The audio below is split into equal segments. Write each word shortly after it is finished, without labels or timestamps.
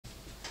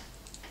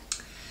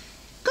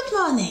Good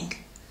morning.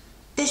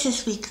 This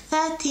is week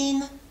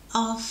 13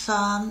 of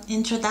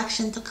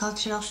Introduction to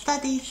Cultural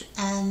Studies,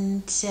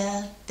 and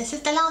this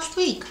is the last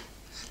week.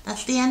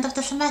 That's the end of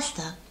the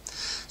semester.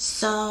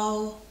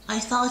 So I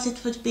thought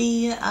it would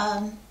be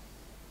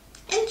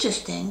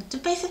interesting to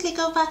basically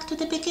go back to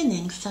the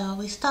beginning. So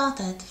we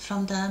started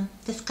from the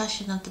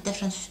discussion of the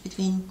differences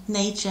between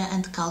nature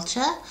and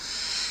culture,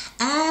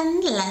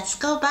 and let's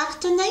go back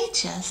to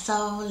nature.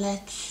 So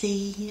let's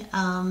see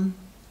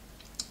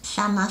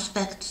some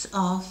aspects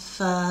of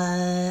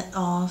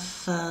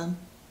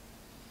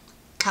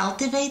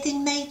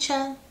cultivating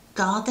nature,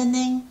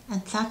 gardening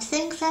and such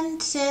things,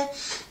 and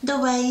the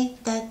way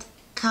that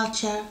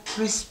culture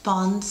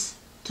responds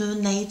to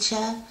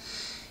nature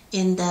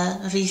in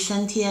the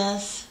recent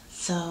years.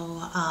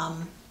 So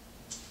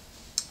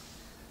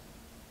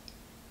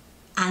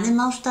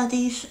animal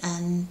studies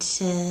and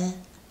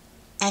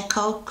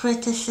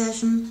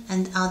eco-criticism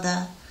and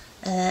other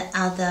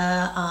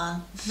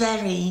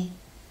very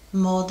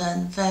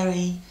modern,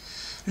 very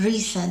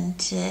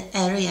recent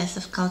areas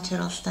of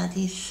cultural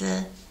studies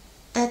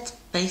that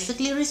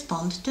basically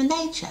respond to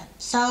nature.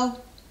 So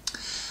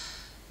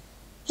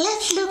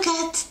let's look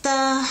at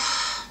the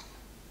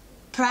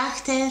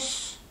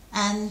practice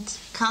and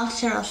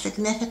cultural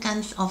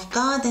significance of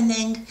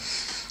gardening.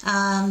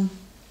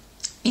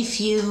 If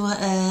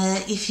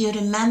you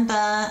remember,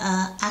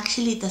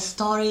 actually the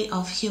story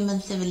of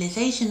human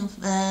civilization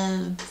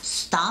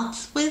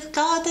starts with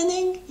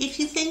gardening, if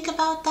you think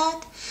about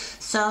that.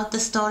 So the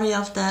story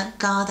of the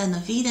Garden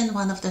of Eden,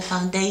 one of the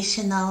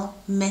foundational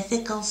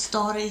mythical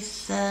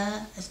stories,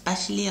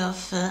 especially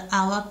of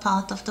our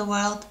part of the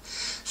world,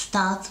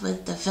 starts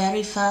with the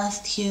very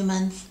first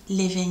humans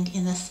living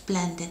in a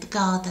splendid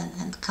garden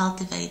and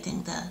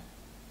cultivating the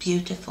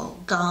beautiful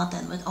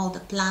garden with all the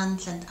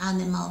plants and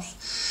animals,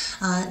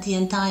 the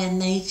entire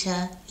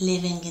nature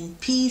living in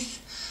peace,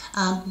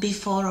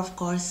 before, of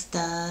course,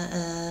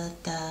 the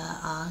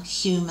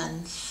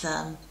humans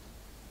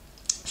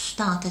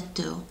started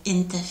to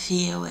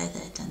interfere with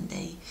it, and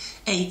they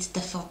ate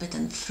the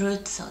forbidden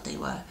fruit, so they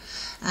were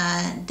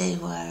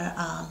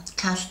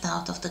cast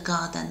out of the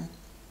garden.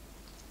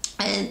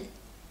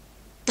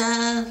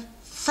 The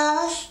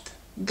first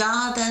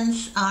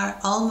gardens are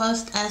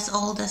almost as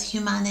old as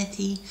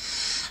humanity.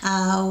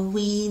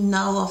 We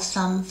know of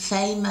some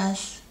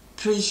famous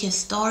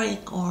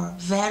prehistoric or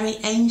very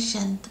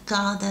ancient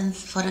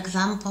gardens. For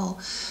example,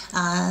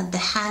 the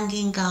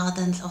Hanging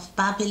Gardens of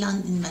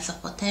Babylon in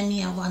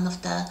Mesopotamia, one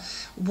of the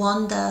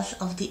wonders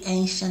of the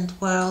ancient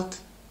world,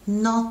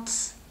 not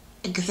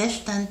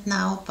existent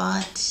now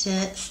but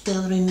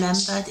still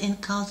remembered in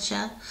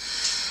culture.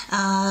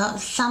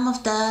 Some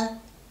of the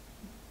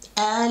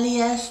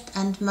earliest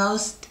and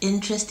most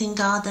interesting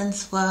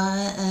gardens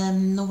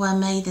were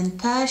made in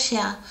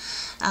Persia.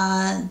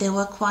 They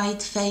were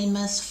quite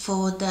famous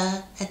for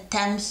the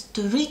attempts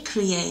to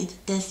recreate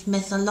this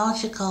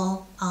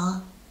mythological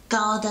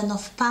garden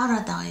of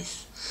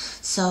paradise.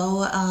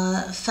 So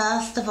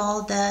first of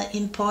all, the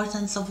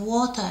importance of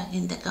water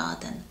in the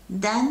garden,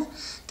 then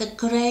the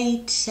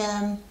great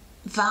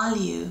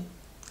value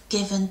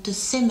given to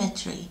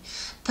symmetry.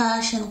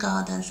 Persian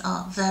gardens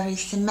are very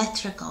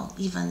symmetrical,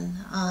 even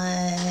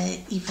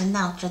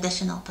now,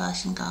 traditional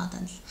Persian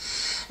gardens.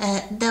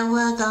 There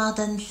were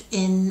gardens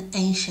in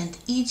ancient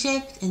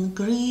Egypt, in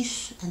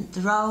Greece and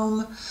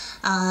Rome.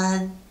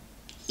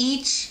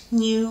 Each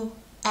new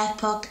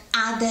epoch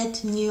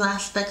added new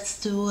aspects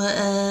to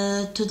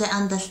the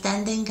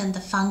understanding and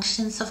the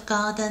functions of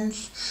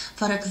gardens.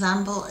 For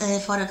example,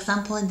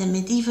 in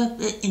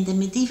the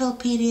medieval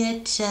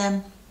period,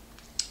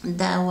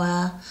 there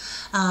were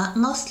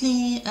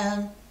mostly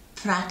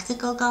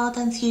practical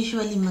gardens,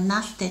 usually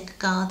monastic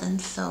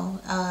gardens, so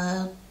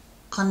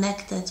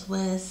connected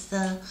with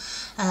the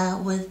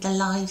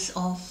lives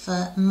of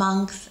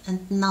monks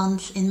and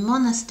nuns in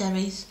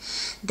monasteries.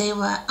 They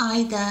were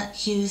either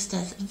used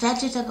as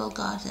vegetable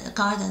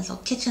gardens or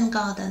kitchen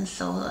gardens,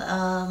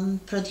 so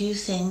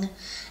producing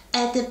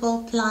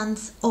edible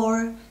plants,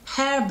 or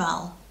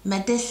herbal,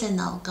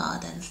 medicinal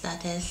gardens,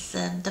 that is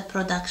the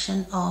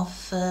production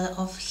of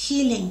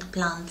healing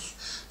plants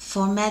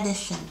for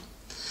medicine.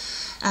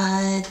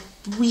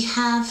 We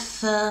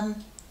have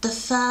the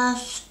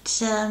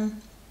first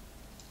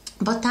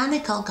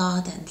botanical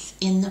gardens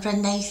in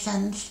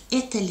Renaissance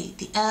Italy.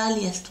 The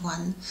earliest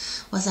one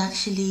was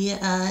actually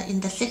in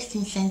the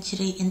 16th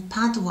century in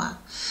Padua.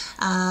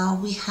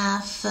 We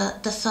have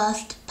the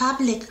first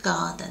public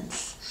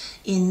gardens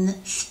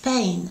in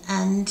Spain,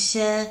 and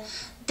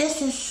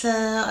this is,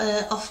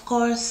 of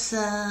course,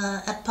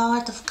 a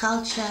part of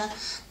culture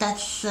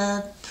that's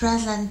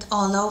present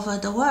all over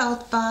the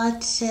world,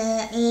 but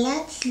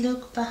let's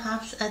look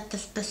perhaps at the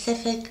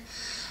specific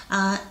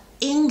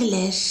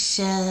English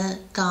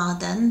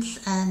gardens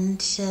and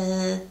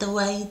the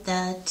way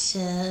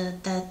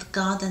that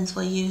gardens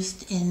were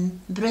used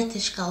in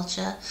British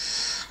culture.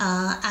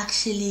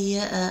 Actually,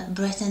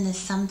 Britain is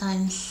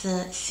sometimes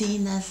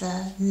seen as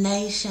a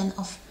nation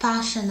of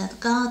passionate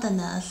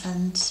gardeners,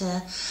 and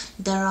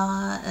there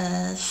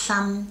are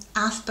some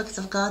aspects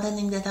of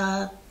gardening that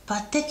are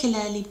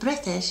particularly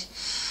British,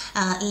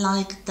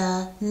 like the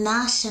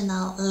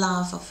national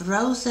love of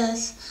roses,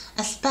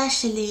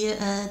 especially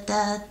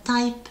the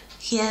type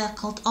here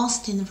called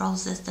Austin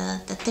roses,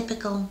 the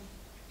typical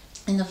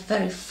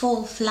very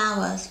full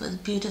flowers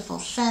with beautiful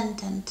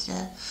scent, and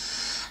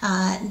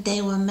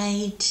they were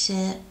made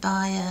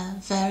by a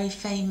very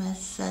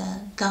famous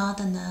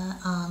gardener,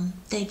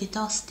 David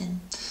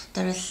Austin.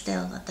 There is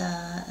still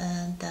the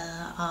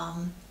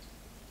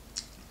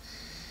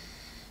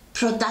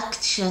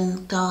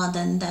production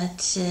garden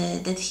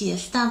that he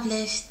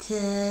established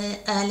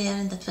earlier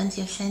in the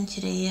 20th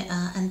century,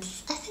 and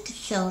I think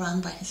it's still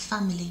run by his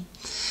family.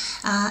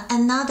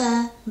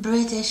 Another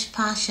British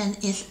passion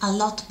is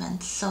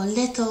allotments, so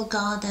little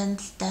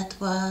gardens that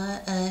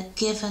were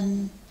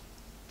given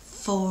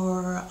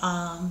for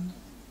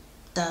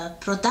the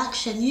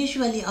production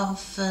usually of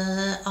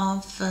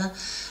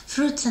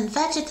fruits and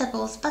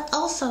vegetables, but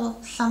also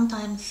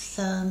sometimes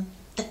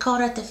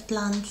decorative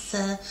plants,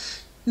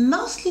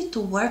 mostly to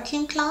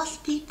working class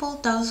people,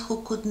 those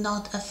who could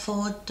not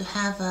afford to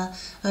have a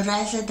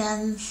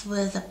residence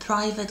with a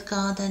private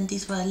garden.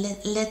 These were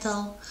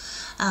little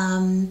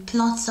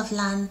plots of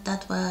land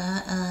that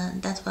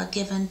were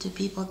given to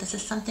people. This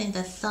is something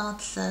that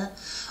starts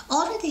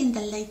already in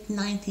the late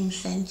 19th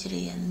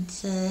century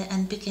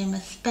and became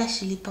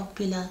especially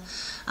popular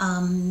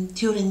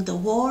during the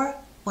war,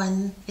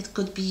 when it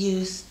could be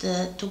used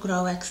to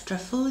grow extra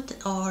food,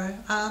 or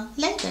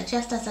later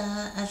just as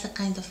a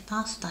kind of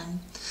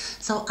pastime.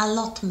 So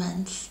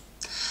allotments.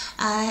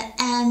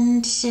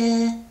 And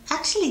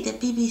actually the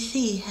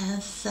BBC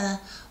has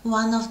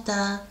one of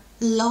the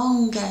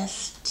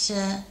longest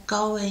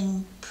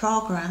going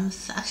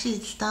programs. Actually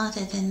it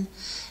started in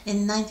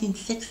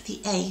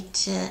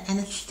 1968 and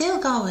it's still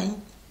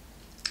going,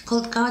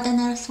 called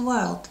Gardener's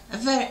World.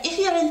 If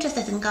you're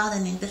interested in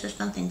gardening, this is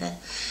something that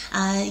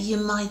you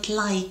might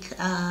like.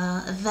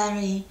 A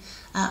very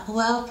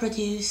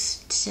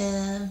well-produced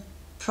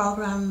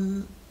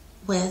program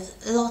with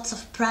lots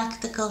of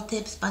practical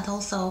tips, but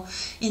also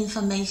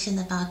information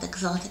about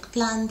exotic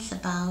plants,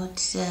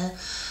 about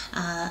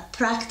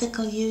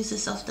practical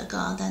uses of the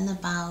garden,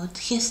 about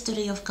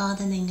history of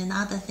gardening and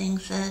other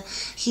things.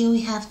 Here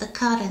we have the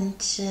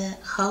current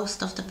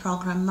host of the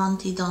program,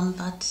 Monty Don,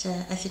 but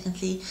as you can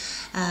see,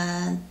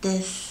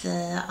 this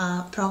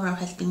program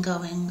has been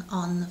going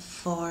on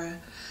for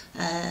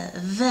a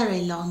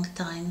very long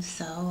time,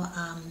 so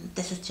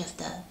this is just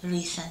a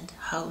recent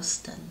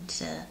host, and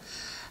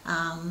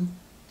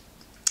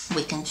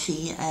we can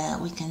see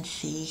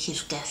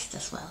his guest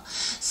as well.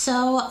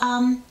 So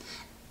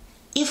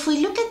if we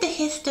look at the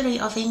history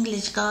of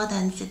English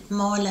gardens, it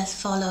more or less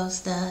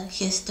follows the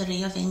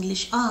history of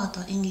English art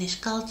or English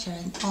culture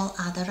and all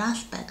other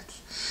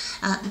aspects.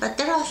 But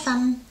there are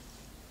some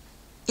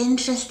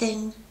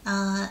interesting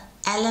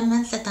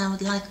elements that I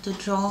would like to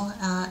draw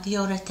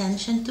your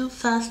attention to.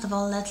 First of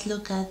all, let's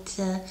look at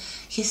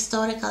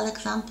historical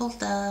examples,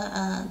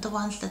 the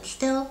ones that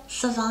still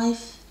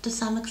survive to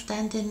some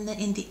extent in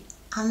the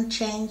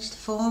unchanged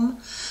form.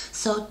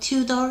 So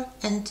Tudor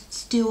and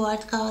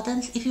Stuart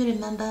gardens. If you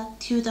remember,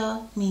 Tudor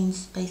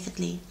means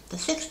basically the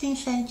 16th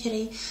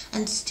century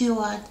and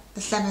Stuart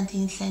the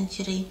 17th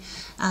century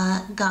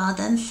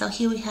gardens. So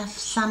here we have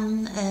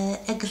some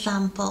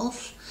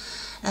examples.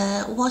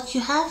 What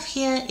you have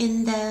here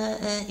in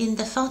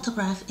the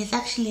photograph is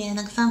actually an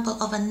example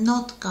of a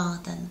knot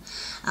garden.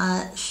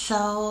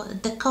 So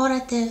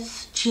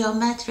decorative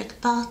geometric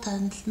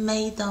patterns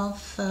made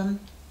of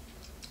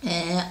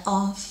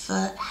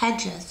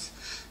hedges.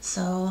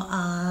 So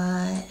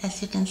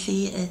as you can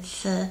see,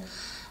 it's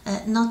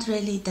not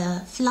really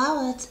the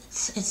flowers,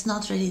 it's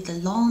not really the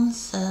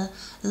lawns.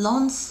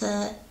 Lawns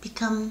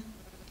become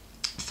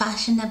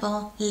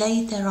fashionable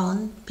later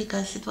on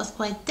because it was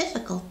quite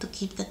difficult to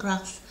keep the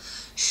grass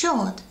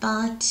short,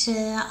 but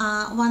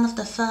one of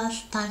the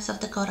first types of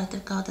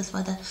decorative gardens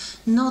were the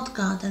knot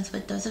gardens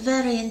with those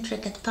very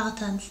intricate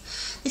patterns.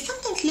 They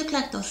sometimes look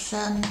like those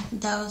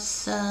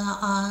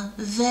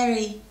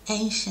very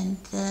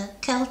ancient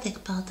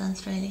Celtic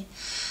patterns, really,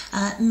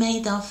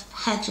 made of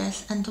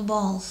hedges and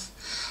walls.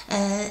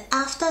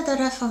 After the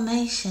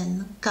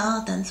Reformation,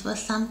 gardens were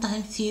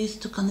sometimes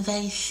used to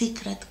convey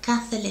secret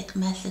Catholic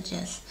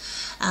messages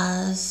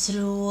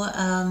through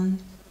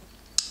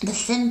the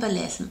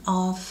symbolism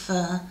of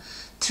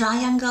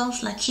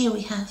triangles. Like here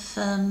we have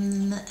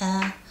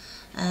a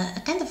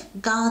kind of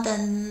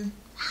garden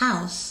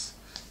house,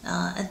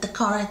 a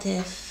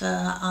decorative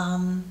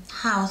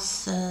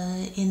house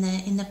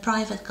in a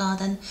private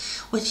garden,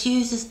 which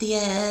uses the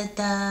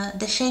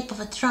shape of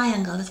a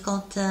triangle. It's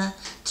called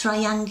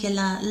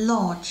triangular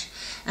lodge.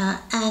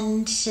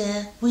 And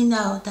we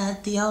know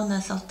that the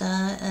owners of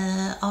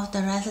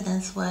the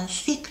residence were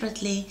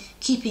secretly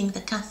keeping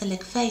the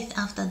Catholic faith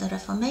after the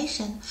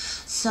Reformation,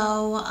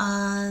 so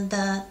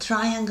the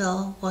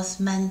triangle was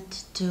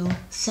meant to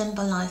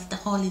symbolize the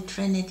Holy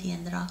Trinity,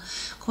 and there are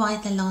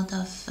quite a lot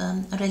of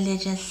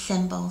religious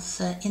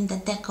symbols in the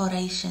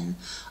decoration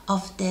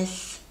of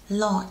this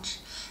lodge.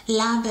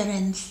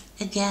 Labyrinths,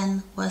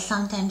 again, were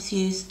sometimes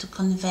used to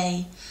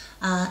convey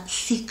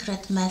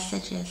secret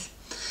messages.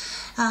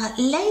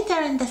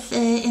 Later in the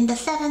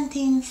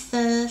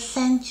 17th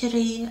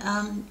century,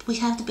 we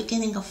have the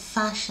beginning of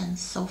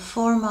fashions, so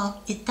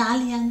formal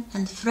Italian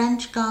and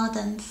French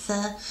gardens,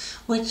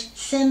 which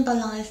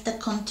symbolize the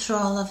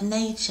control of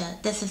nature.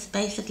 This is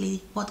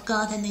basically what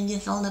gardening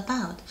is all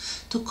about,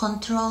 to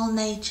control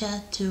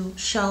nature, to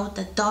show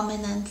the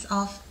dominance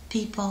of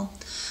people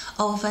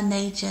over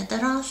nature.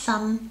 There are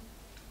some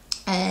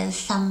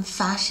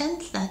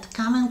fashions that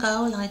come and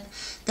go, like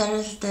there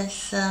is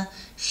this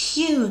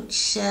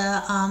huge,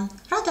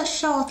 rather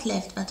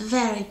short-lived but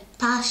very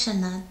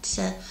passionate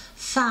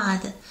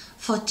fad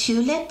for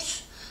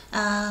tulips.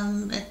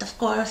 It of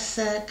course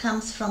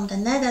comes from the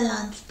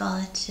Netherlands,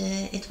 but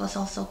it was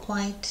also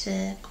quite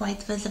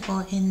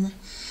visible in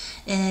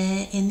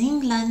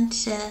England.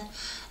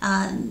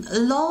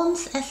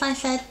 Lawns, as I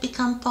said,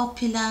 become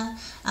popular,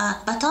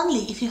 but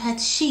only if you had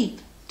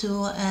sheep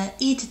to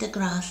eat the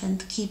grass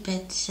and keep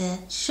it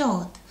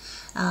short.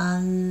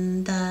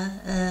 The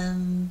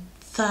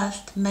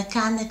first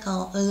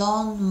mechanical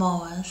lawn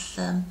mowers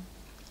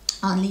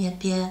only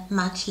appear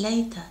much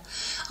later.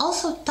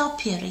 Also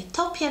topiary.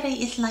 Topiary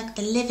is like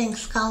the living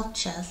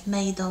sculptures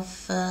made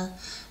of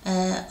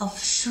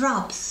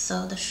shrubs.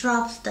 So the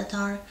shrubs that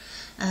are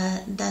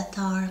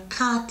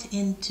cut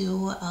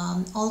into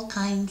all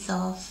kinds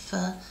of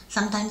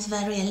sometimes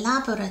very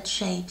elaborate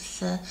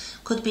shapes.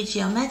 Could be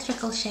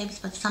geometrical shapes,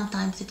 but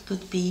sometimes it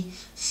could be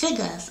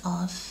figures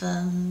of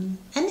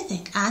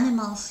anything,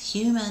 animals,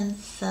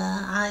 humans,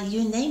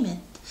 you name it.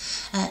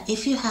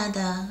 If you had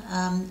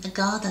a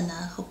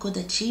gardener who could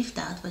achieve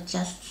that with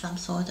just some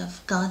sort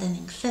of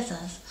gardening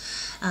scissors,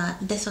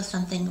 this was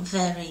something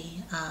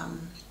very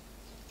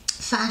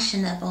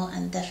fashionable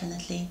and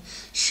definitely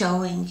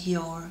showing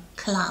your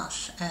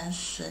class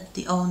as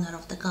the owner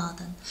of the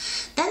garden.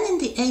 Then in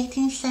the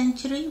 18th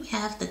century we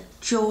have the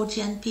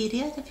Georgian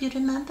period, if you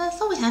remember.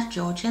 So we have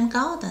Georgian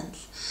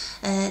gardens.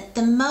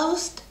 The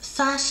most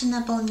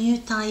fashionable new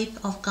type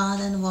of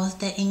garden was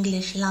the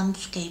English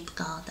landscape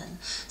garden.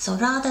 So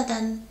rather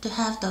than to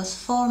have those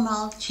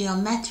formal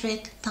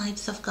geometric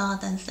types of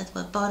gardens that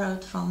were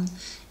borrowed from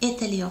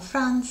Italy or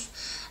France,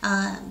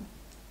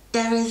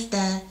 there is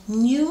the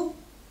new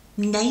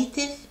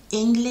native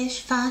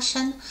English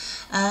fashion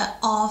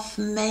of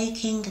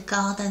making a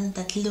garden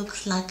that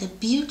looks like a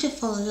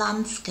beautiful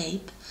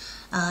landscape,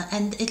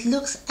 and it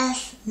looks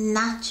as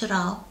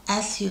natural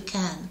as you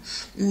can.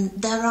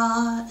 There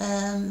are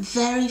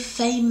very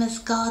famous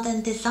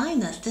garden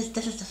designers.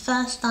 This is the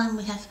first time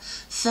we have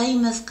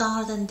famous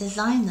garden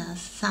designers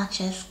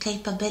such as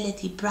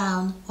Capability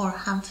Brown or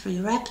Humphrey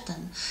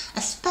Repton.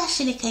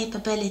 Especially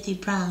Capability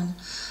Brown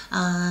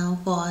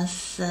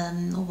was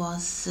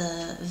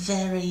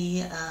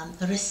very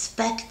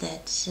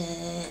respected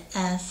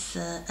as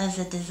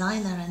a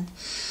designer,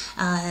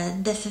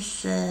 and this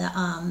is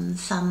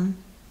some.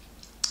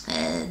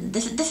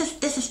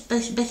 This is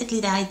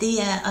basically the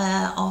idea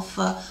of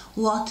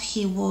what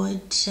he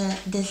would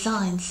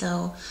design.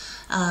 So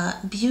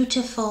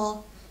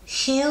beautiful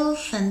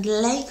hills and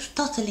lakes,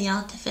 totally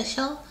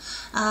artificial,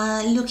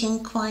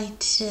 looking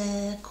quite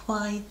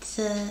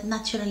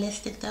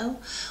naturalistic though,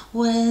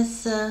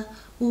 with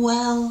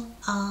well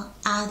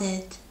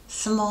added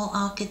small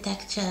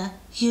architecture,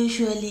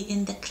 usually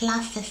in the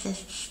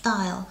classicist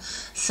style,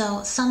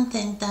 so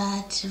something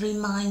that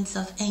reminds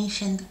of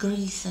ancient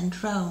Greece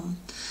and Rome.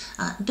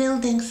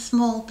 Buildings,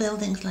 small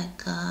buildings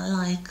like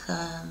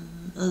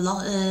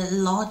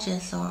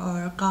lodges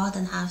or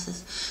garden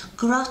houses,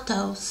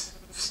 grottos,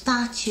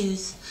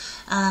 statues.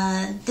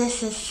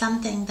 This is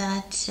something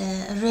that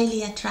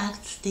really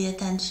attracts the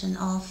attention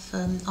of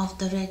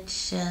the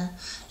rich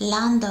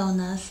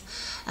landowners.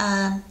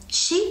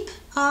 Sheep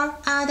are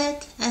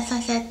added, as I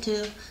said,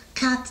 to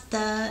cut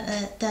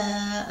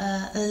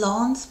the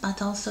lawns,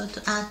 but also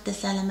to add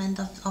this element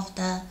of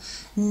the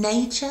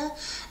nature.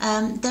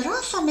 There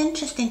are some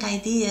interesting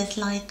ideas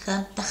like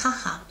the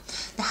haha.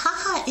 The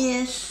haha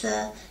is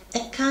a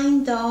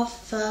kind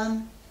of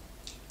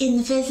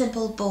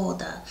invisible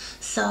border.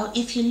 So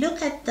if you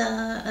look at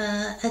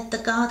the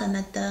garden,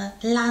 at the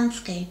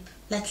landscape,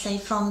 let's say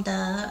from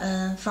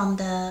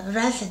the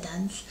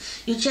residence,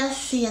 you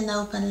just see an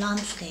open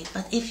landscape.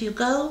 But if you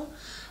go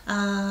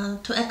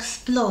to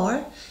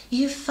explore,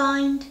 you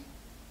find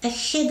a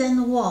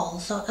hidden wall,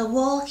 so a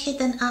wall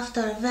hidden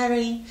after a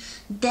very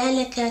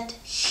delicate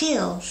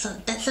hill, so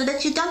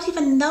that you don't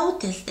even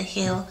notice the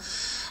hill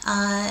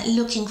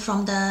looking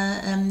from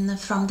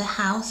the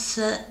house,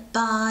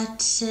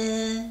 but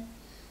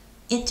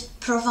it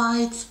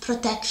provides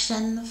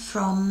protection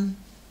from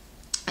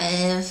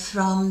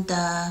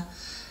the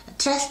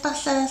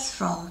trespassers,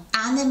 from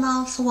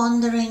animals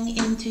wandering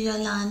into your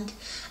land,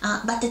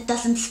 but it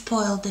doesn't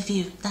spoil the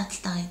view. That's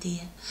the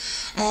idea.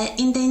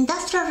 In the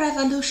Industrial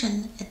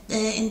Revolution,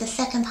 in the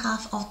second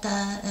half of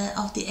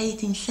the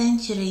 18th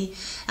century,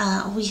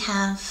 we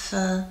have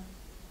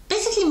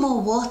basically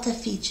more water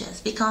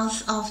features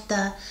because of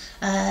the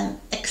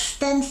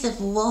extensive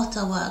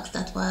waterworks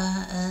that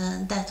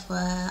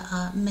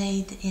were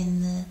made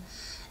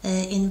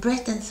in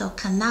Britain, so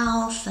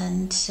canals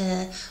and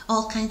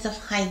all kinds of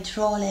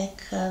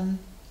hydraulic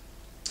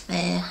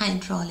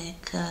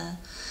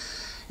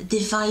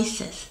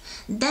devices.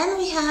 Then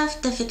we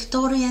have the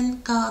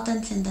Victorian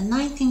gardens in the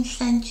 19th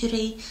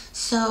century,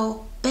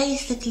 so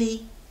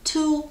basically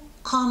two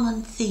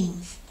common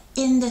themes: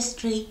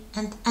 industry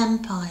and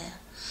empire.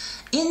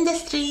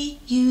 Industry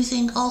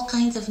using all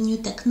kinds of new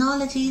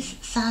technologies,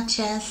 such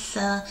as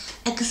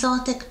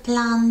exotic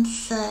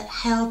plants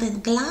held in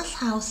glass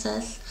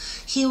houses.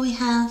 Here we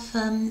have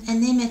an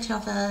image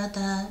of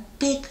the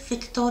big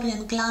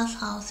Victorian glass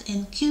house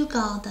in Kew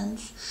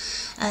Gardens.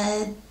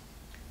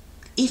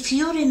 If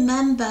you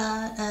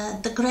remember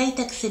the Great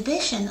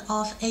Exhibition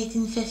of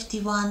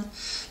 1851,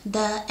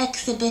 the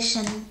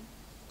exhibition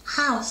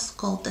house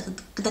called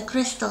the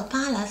Crystal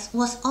Palace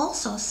was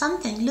also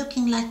something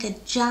looking like a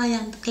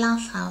giant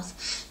glass house,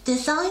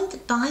 designed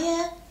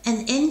by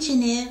an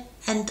engineer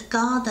and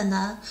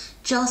gardener,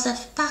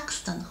 Joseph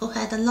Paxton, who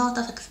had a lot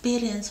of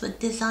experience with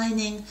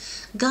designing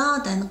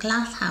garden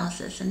glass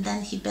houses, and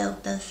then he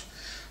built this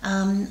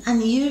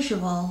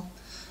unusual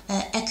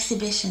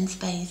exhibition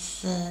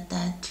space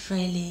that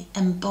really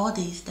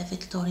embodies the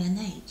Victorian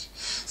age.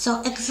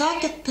 So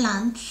exotic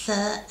plants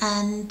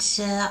and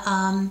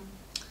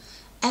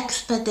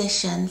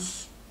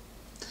expeditions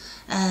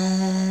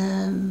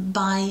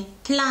by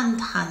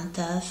plant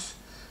hunters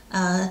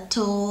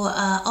to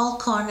all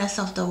corners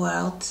of the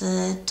world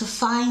to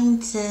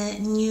find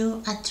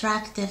new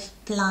attractive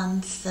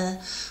plants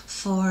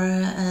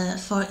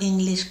for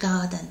English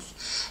gardens.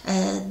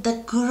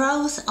 The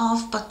growth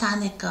of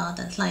botanic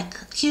gardens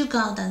like Kew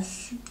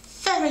Gardens,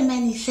 very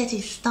many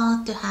cities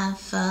start to have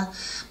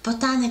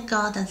botanic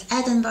gardens.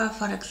 Edinburgh,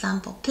 for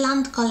example,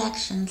 plant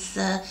collections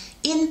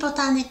in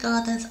botanic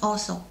gardens,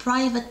 also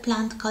private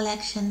plant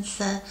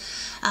collections,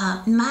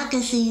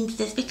 magazines.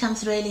 This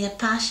becomes really a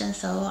passion,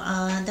 so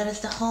there is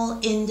the whole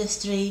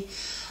industry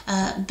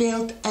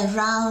built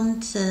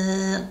around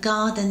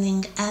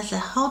gardening as a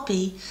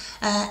hobby,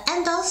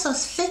 and also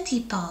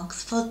city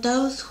parks for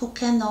those who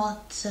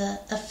cannot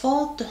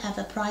afford to have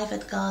a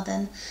private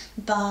garden,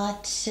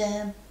 but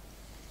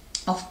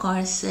of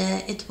course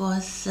it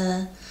was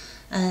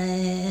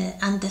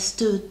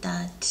understood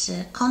that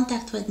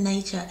contact with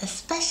nature,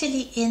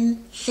 especially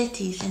in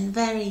cities, in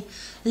very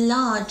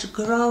large,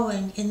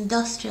 growing,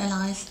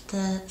 industrialized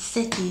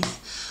cities,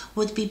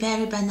 would be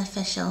very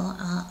beneficial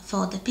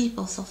for the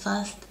people. So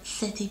first,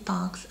 city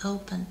parks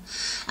open.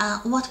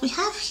 What we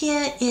have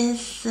here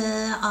is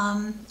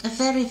a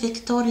very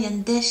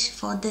Victorian dish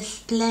for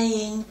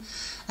displaying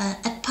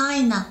a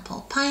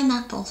pineapple.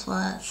 Pineapples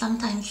were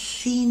sometimes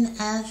seen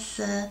as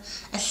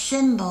a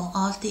symbol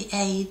of the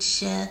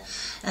age.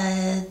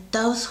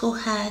 Those who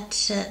had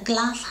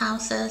glass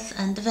houses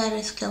and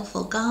very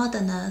skillful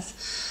gardeners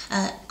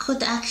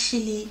could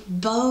actually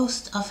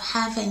boast of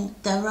having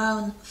their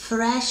own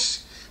fresh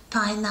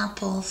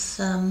pineapples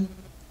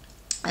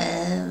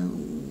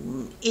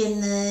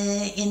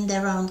in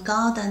their own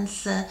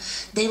gardens.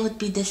 They would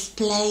be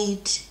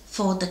displayed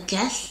for the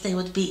guests. They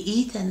would be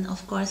eaten,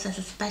 of course, as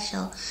a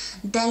special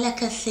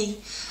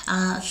delicacy,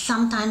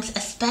 sometimes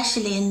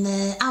especially in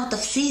out of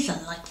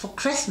season, like for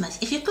Christmas.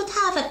 If you could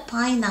have a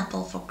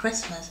pineapple for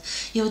Christmas,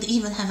 you would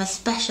even have a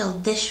special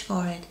dish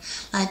for it,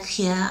 like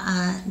here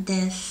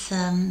this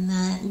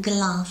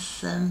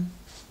glass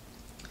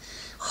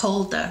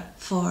holder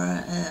for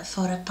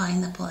a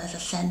pineapple as a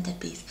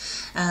centerpiece.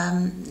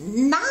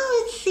 Now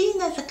it's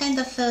seen as a kind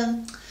of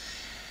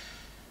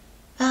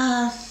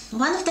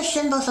one of the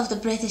symbols of the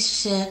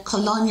British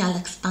colonial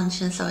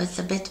expansion, so it's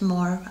a bit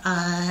more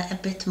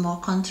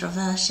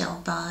controversial.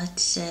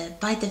 But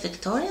by the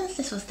Victorians,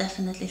 this was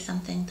definitely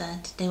something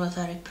that they were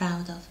very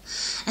proud of.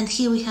 And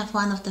here we have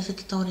one of the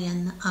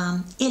Victorian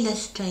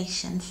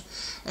illustrations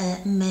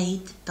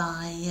made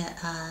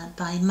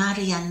by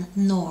Marianne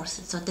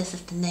North. So this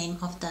is the name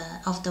of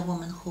the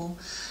woman who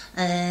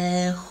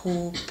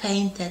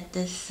painted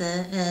this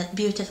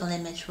beautiful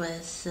image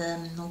with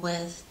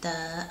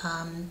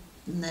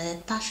the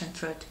passion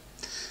fruit.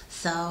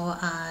 So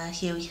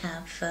here we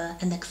have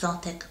an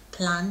exotic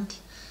plant,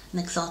 an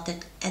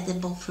exotic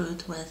edible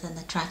fruit with an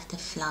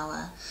attractive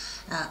flower,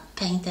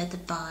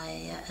 painted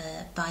by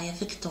a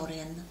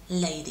Victorian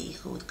lady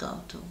who would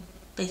go to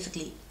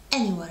basically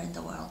anywhere in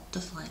the world to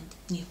find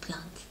new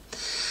plants.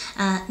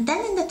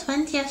 Then in the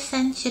 20th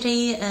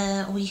century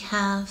we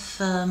have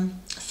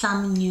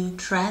some new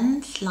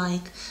trends,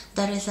 like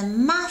there is a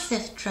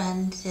massive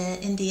trend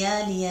in the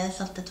early years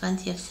of the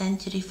 20th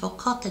century for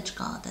cottage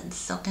gardens,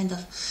 so kind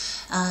of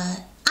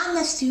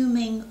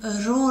unassuming,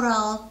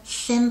 rural,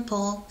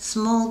 simple,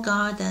 small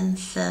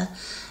gardens.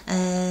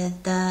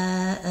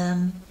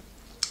 The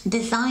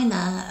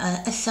designer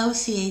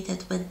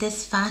associated with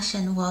this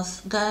fashion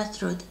was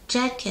Gertrude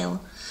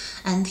Jekyll.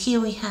 And here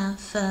we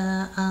have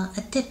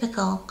a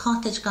typical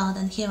cottage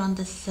garden here on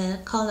this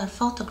color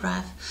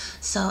photograph.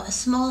 So a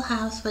small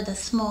house with a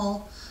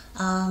small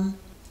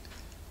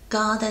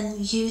garden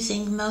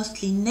using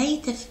mostly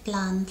native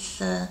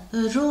plants,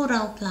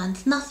 rural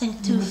plants, nothing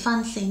too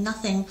fancy,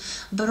 nothing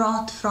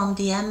brought from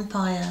the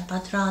empire,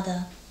 but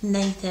rather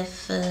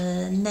native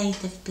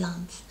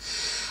plants.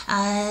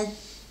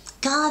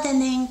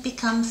 Gardening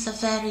becomes a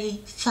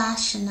very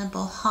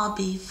fashionable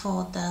hobby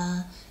for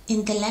the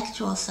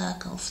intellectual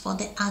circles, for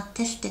the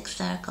artistic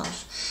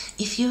circles.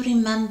 If you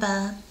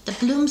remember the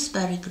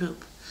Bloomsbury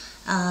group,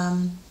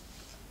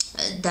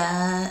 the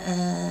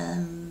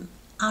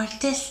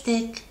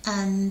artistic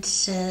and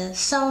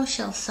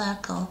social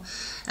circle,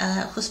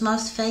 whose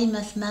most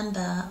famous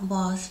member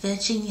was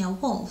Virginia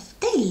Woolf.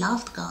 They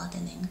loved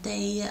gardening.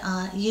 They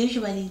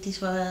usually,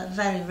 these were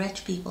very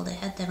rich people. They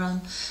had their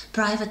own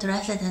private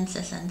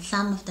residences, and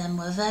some of them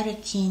were very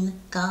keen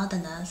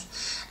gardeners,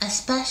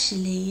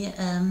 especially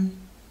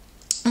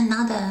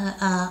another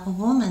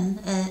woman,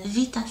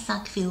 Vita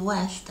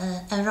Sackville-West,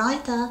 a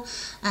writer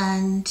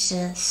and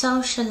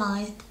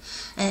socialite.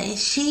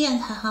 She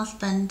and her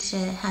husband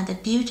had a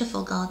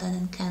beautiful garden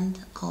in Kent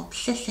called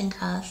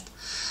Sissinghurst,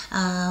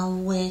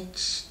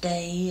 which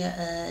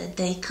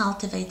they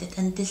cultivated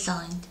and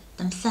designed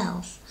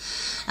themselves.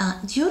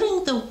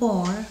 During the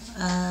war,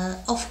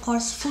 of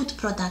course, food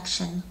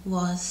production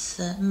was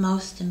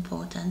most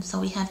important. So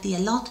we have the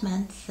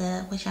allotments,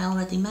 which I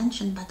already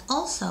mentioned, but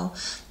also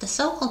the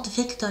so-called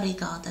Victory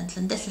Gardens.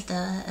 And this is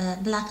the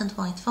black and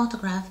white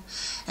photograph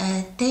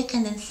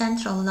taken in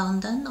central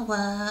London,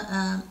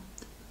 where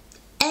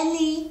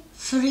any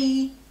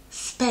free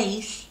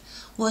space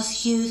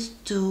was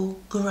used to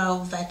grow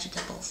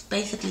vegetables.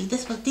 Basically,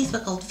 these were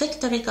called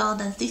Victory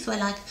Gardens. These were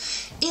like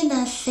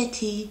inner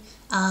city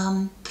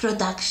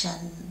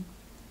production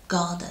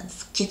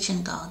gardens,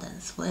 kitchen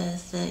gardens,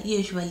 with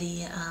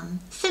usually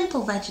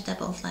simple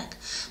vegetables like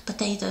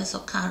potatoes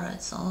or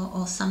carrots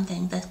or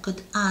something that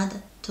could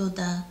add to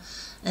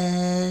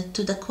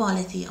the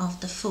quality of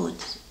the food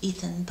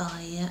eaten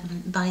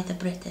by the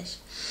British.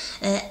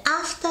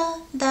 After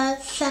the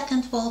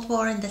Second World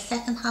War, in the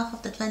second half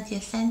of the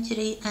 20th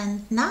century,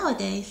 and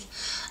nowadays,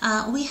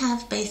 we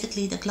have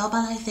basically the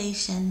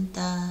globalization,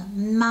 the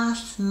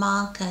mass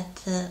market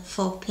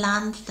for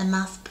plants, the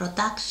mass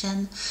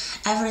production.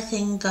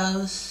 Everything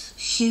goes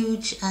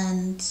huge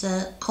and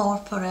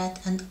corporate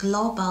and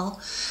global.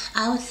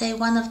 I would say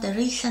one of the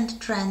recent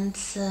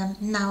trends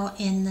now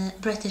in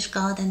British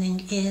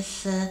gardening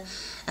is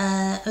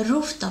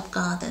rooftop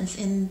gardens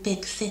in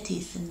big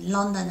cities, in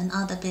London and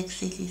other big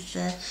cities.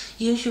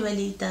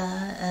 Usually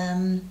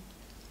the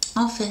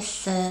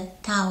office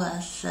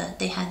towers,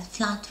 they had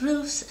flat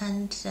roofs,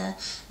 and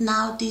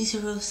now these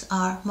roofs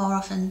are more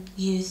often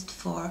used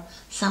for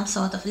some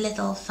sort of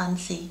little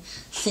fancy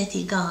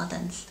city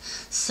gardens.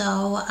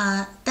 So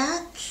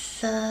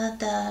that's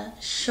the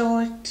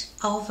short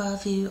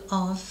overview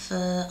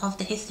of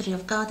the history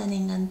of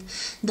gardening and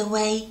the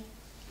way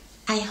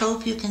I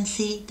hope you can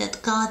see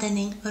that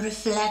gardening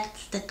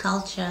reflects the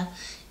culture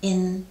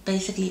in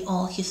basically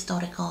all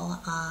historical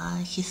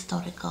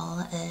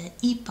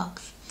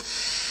epochs.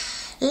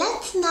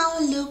 Let's now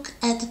look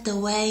at the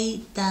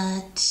way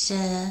that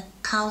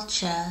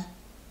culture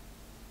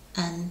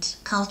and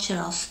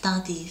cultural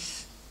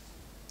studies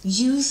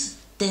use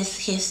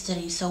this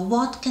history. So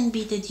what can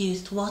be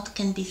deduced, what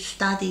can be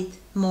studied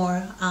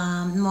more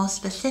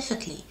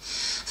specifically?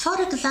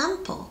 For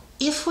example,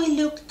 if we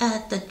look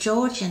at the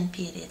Georgian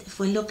period, if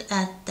we look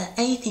at the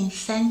 18th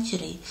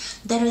century,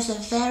 there is a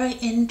very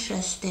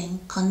interesting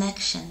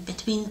connection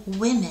between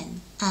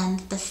women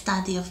and the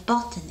study of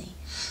botany.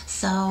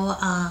 So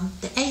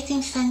the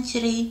 18th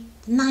century,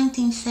 the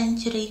 19th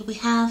century, we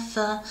have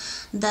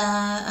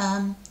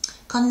the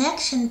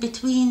connection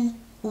between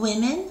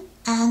women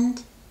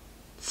and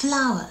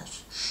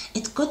flowers.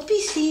 It could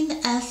be seen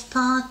as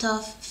part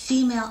of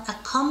female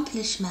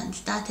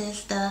accomplishments, that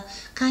is the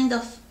kind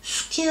of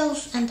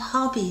skills and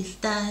hobbies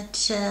that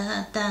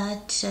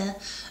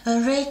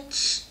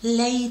rich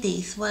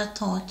ladies were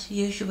taught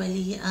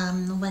usually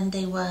when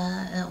they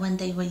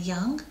were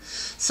young.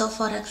 So,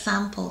 for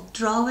example,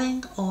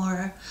 drawing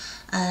or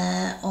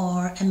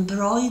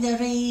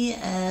embroidery,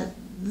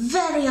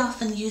 very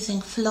often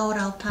using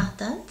floral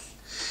patterns.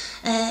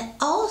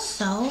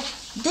 Also,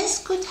 this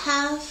could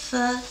have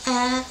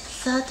a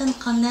certain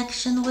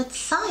connection with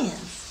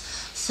science.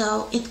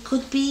 So it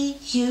could be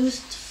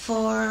used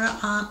for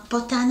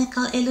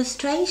botanical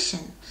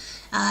illustration.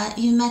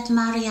 You met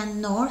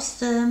Marianne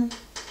North.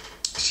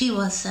 She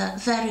was a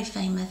very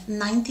famous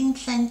 19th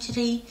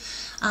century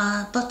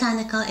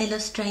botanical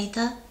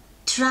illustrator,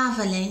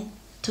 traveling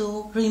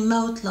to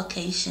remote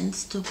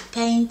locations to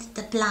paint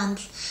the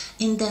plants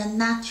in their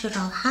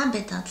natural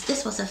habitats.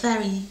 This was a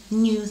very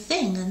new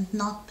thing, and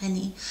not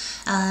many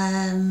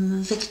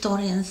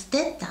Victorians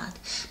did that.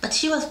 But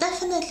she was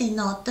definitely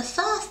not the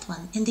first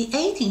one. In the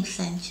 18th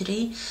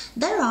century,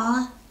 there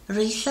are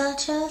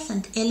researchers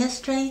and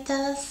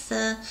illustrators,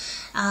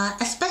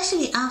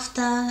 especially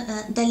after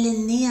the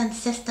Linnaean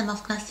system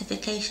of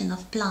classification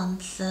of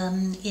plants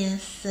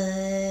is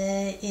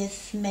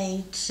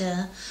made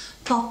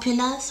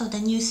popular. So the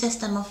new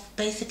system of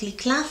basically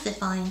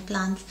classifying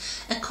plants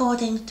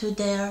according to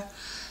their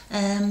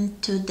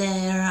to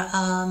their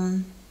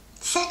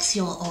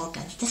sexual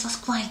organs. This was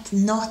quite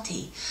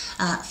naughty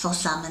for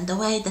some, and the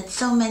way that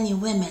so many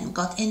women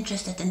got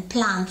interested in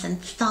plants and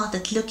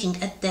started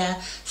looking at their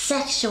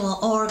sexual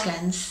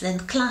organs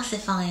and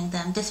classifying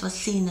them, this was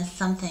seen as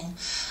something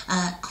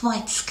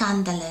quite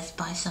scandalous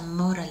by some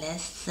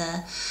moralists.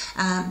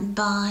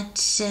 But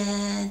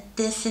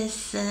this is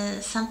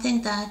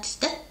something that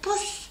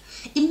was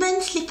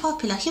immensely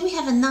popular. Here we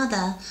have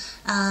another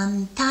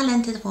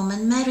talented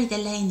woman, Mary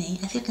Delaney.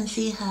 As you can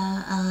see,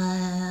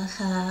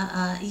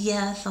 her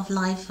years of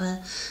life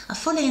are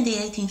fully in the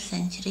 18th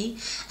century,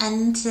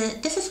 and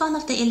this is one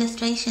of the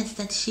illustrations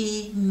that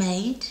she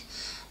made,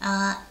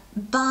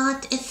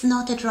 but it's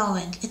not a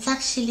drawing. It's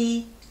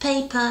actually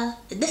paper.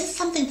 This is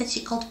something that she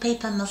called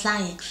paper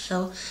mosaics,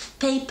 so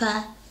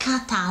paper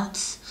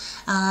cutouts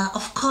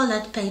of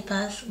colored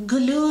papers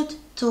glued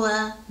to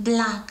a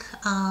black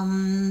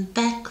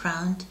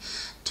background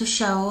to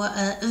show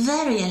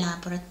very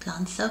elaborate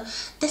plants. So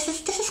this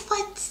is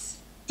quite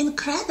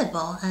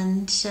incredible,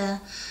 and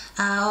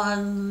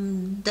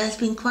there's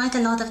been quite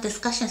a lot of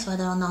discussions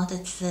whether or not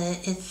it's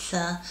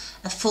a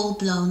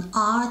full-blown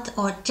art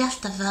or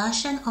just a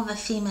version of a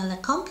female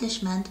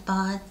accomplishment.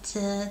 But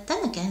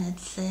then again,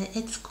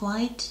 it's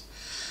quite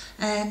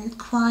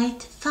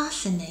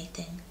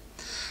fascinating.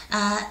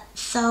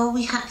 So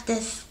we have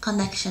this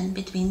connection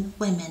between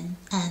women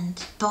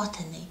and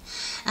botany.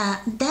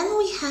 Then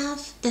we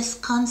have this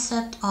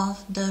concept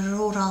of the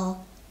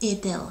rural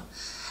idyll,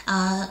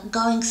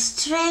 going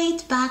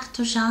straight back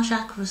to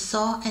Jean-Jacques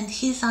Rousseau and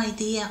his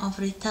idea of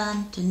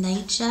return to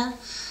nature.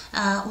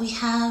 We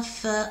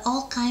have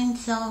all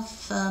kinds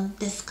of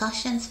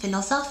discussions,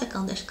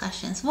 philosophical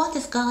discussions. What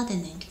is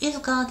gardening? Is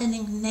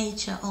gardening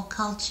nature or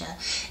culture?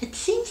 It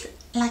seems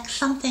like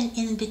something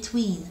in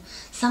between,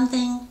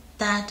 something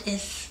that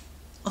is,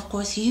 of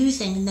course,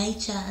 using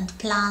nature and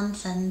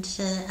plants and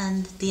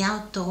the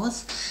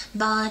outdoors,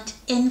 but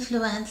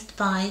influenced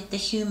by the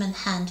human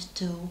hand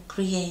to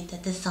create a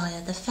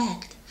desired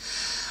effect.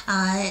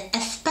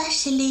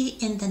 Especially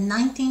in the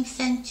 19th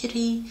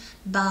century,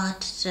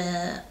 but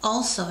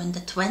also in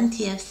the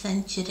 20th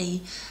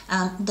century,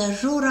 the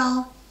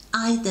rural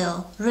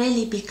idyll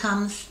really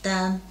becomes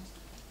the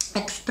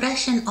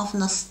expression of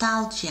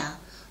nostalgia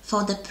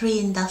for the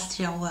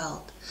pre-industrial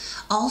world.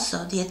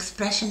 Also the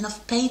expression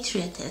of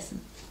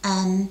patriotism,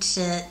 and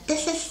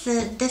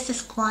this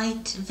is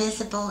quite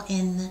visible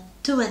in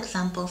two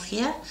examples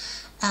here,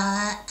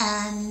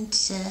 and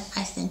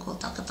I think we'll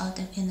talk about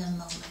them in a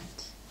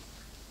moment.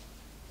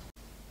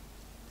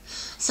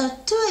 So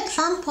two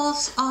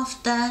examples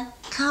of the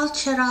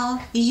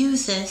cultural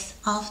uses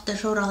of the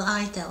rural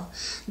idyll.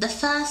 The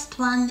first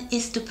one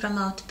is to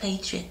promote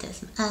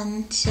patriotism,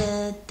 and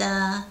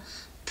the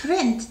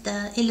print,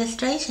 the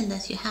illustration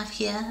that you have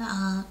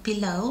here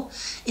below,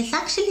 is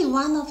actually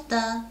one of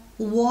the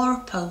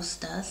war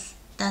posters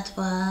that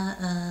were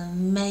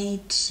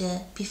made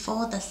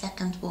before the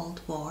Second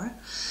World War,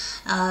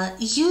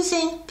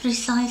 using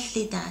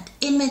precisely that,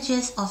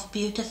 images of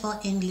beautiful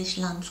English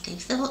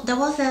landscapes. There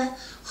was a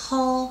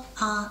whole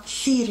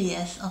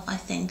series of, I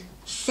think,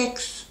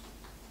 6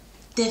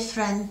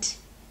 different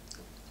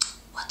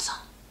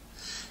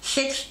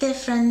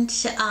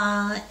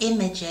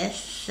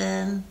images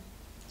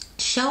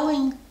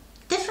showing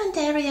different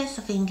areas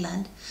of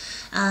England,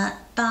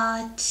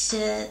 but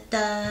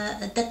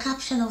the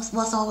caption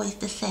was always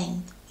the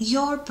same: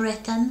 "Your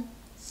Britain,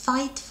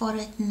 fight for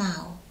it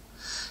now."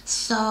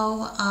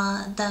 So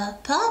the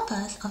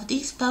purpose of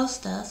these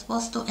posters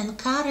was to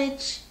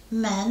encourage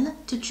men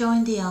to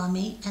join the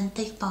army and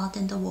take part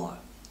in the war,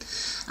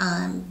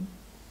 and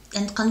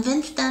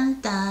convince them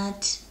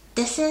that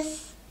this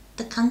is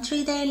the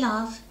country they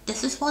love,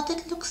 this is what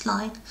it looks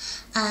like,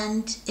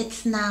 and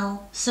it's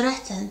now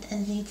threatened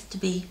and needs to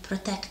be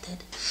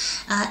protected.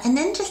 An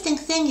interesting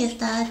thing is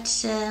that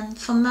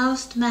for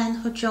most men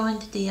who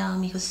joined the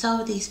army, who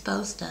saw these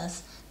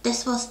posters,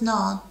 this was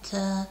not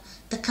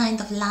the kind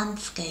of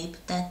landscape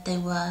that they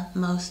were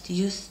most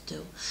used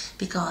to,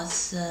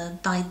 because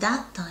by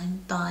that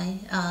time, by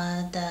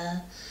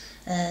the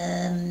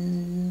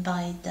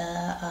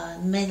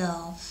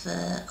middle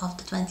of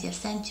the 20th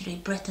century,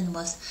 Britain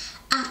was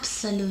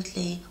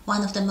absolutely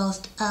one of the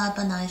most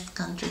urbanized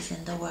countries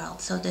in the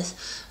world. So this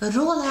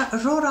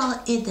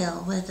rural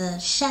idyll with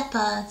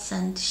shepherds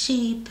and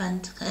sheep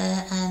and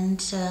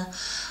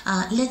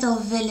little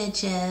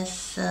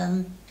villages,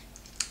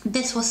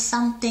 this was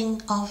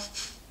something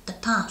of the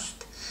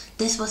past.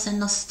 This was a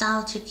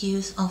nostalgic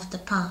use of the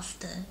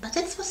past, but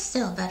it was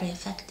still very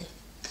effective.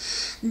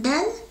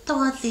 Then,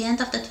 towards the end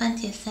of the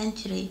 20th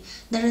century,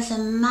 there is a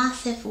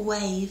massive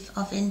wave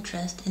of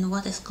interest in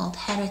what is called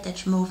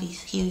heritage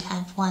movies. Here you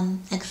have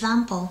one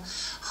example,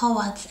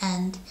 Howard's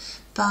End,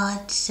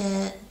 but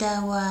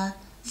there were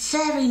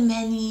very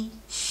many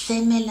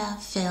similar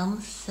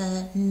films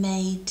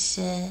made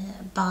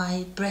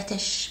by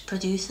British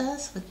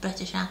producers with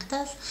British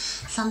actors,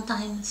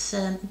 sometimes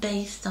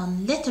based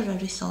on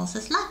literary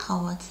sources like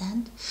Howard's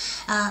End,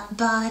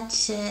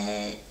 but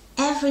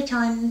every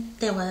time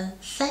they were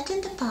set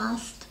in the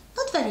past,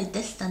 not not very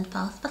distant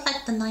past, but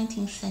like the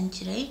 19th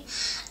century,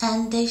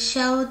 and they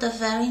showed a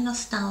very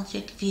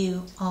nostalgic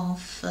view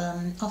of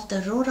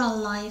the rural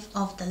life,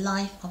 of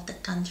the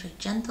country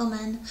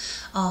gentleman,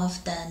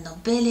 of the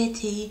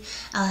nobility.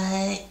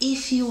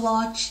 If you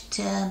watched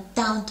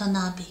Downton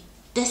Abbey,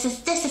 this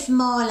is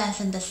more or less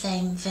in the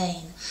same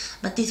vein,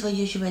 but these were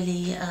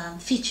usually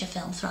feature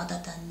films rather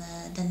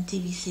than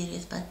TV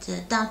series. But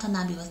Downton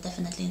Abbey was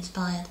definitely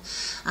inspired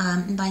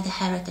by the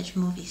heritage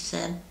movies.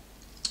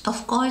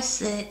 Of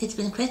course, it's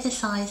been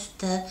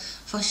criticized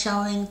for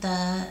showing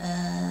the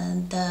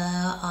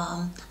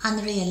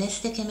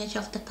unrealistic image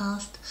of the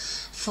past,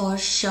 for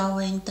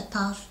showing the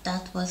past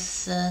that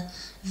was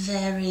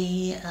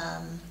very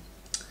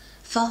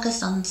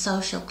focused on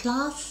social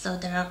class. So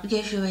there are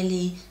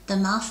usually the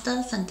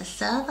masters and the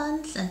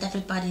servants, and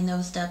everybody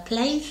knows their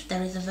place.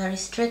 There is a very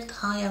strict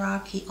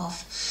hierarchy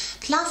of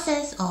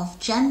classes, of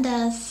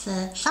genders,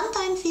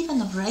 sometimes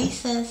even of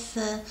races,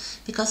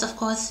 because of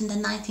course in the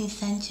 19th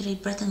century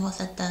Britain was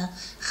at the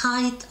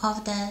height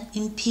of the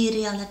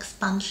imperial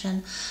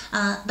expansion.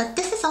 But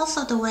this is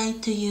also the way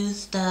to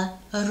use the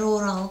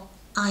rural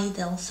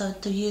ideal, so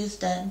to use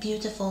the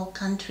beautiful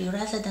country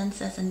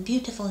residences and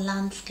beautiful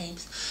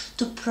landscapes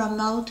to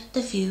promote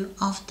the view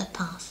of the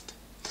past.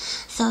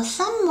 So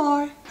some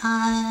more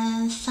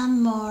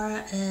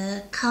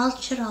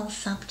cultural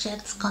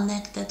subjects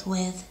connected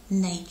with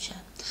nature.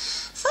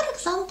 For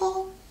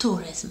example,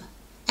 tourism.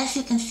 As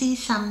you can see,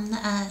 some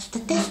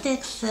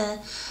statistics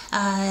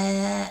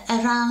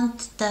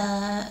around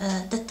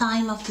the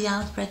time of the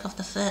outbreak of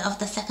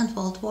the Second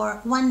World War,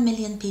 1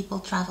 million people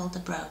traveled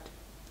abroad.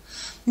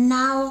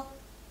 Now,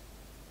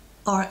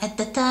 or at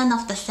the turn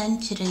of the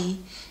century,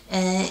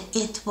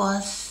 it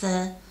was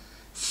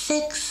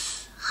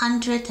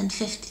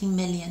 650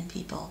 million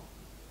people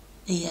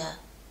a year.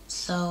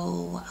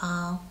 So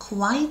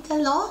quite a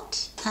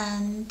lot,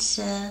 and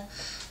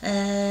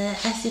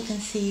as you can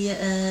see,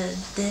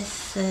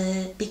 this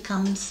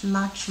becomes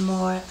much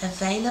more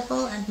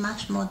available and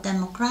much more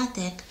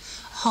democratic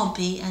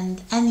hobby,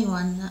 and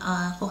anyone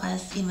who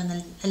has even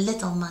a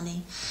little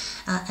money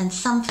and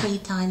some free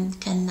time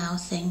can now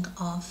think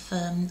of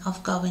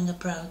going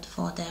abroad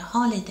for their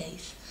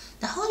holidays.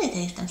 The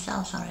holidays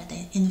themselves are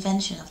the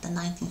invention of the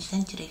 19th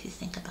century, if you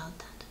think about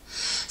that.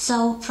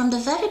 So from the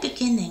very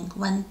beginning,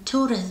 when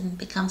tourism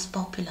becomes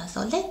popular,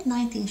 so late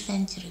 19th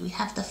century, we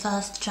have the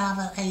first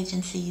travel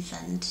agencies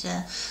and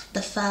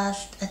the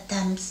first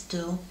attempts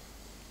to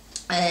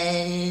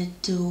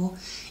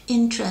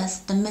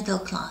interest the middle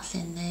class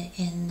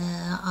in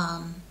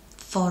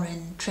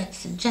foreign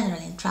trips and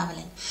generally in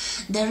traveling.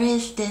 There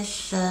is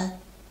this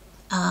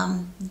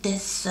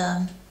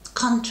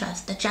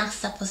contrast, the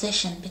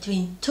juxtaposition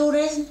between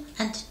tourism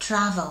and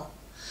travel.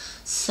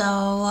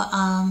 So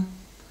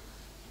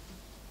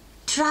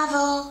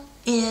travel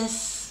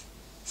is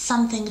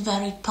something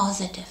very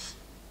positive.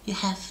 You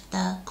have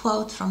the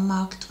quote from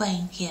Mark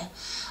Twain here.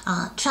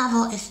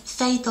 Travel is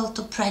fatal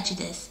to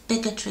prejudice,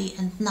 bigotry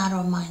and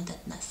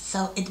narrow-mindedness.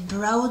 So it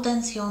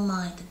broadens your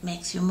mind, it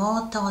makes you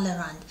more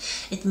tolerant,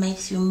 it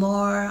makes you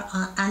more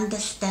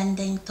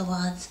understanding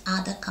towards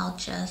other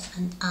cultures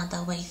and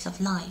other ways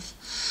of life.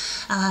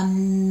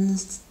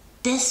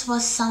 This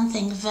was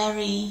something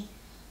very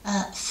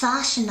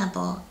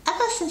fashionable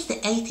ever since the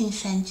 18th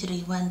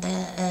century, when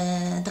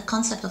the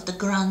concept of the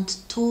Grand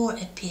Tour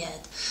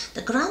appeared.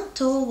 The Grand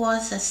Tour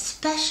was a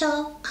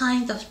special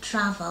kind of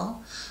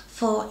travel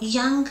for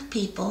young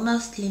people,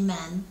 mostly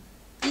men,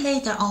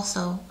 later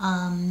also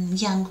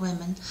young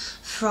women,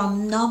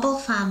 from noble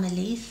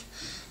families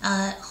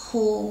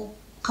who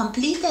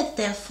completed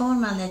their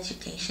formal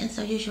education,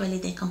 so usually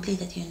they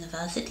completed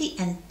university,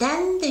 and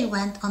then they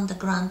went on the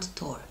Grand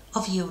Tour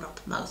of Europe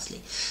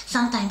mostly.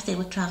 Sometimes they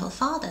would travel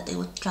farther. They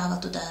would travel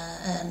to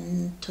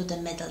the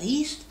Middle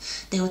East,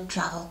 they would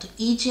travel to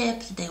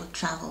Egypt, they would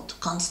travel to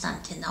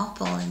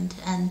Constantinople,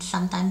 and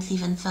sometimes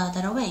even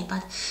further away.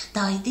 But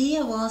the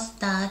idea was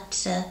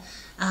that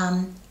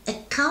a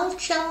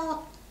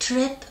cultural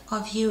trip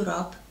of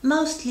Europe,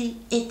 mostly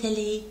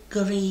Italy,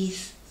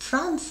 Greece,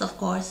 France of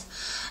course,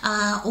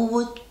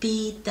 would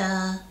be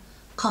the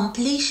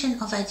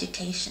completion of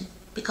education,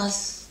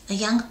 because a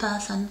young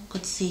person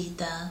could see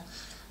the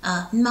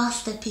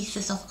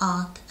masterpieces of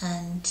art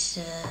and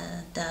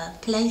the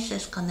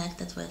places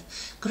connected with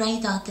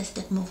great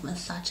artistic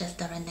movements such as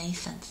the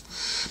Renaissance.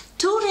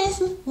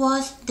 Tourism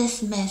was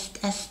dismissed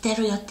as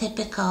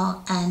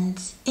stereotypical and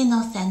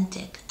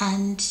inauthentic,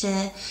 and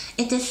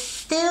it is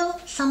still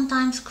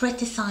sometimes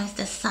criticized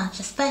as such,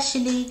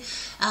 especially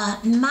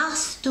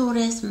mass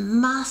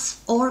tourism, mass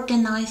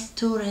organized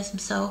tourism.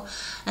 So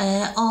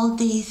all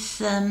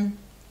these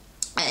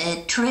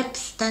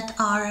trips that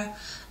are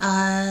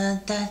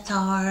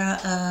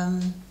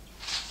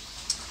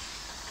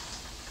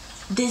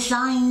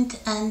designed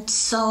and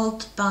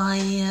sold by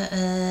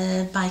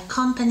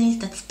companies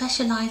that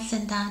specialize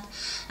in that.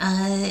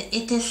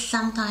 It is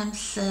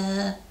sometimes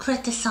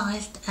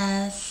criticized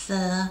as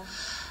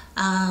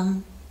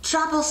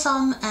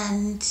troublesome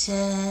and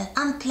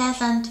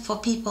unpleasant for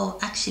people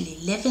actually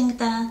living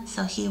there.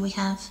 So here we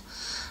have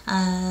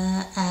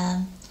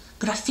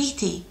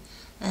graffiti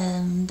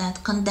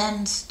that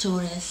condemns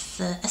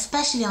tourists,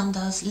 especially on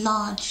those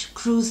large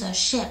cruiser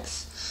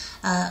ships,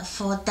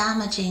 for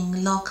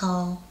damaging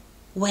local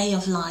way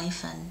of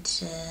life and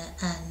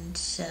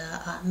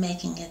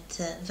making it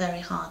very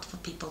hard for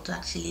people to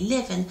actually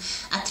live in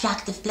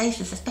attractive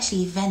places,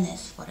 especially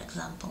Venice, for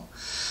example.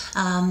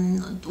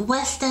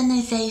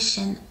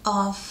 Westernization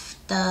of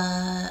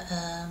the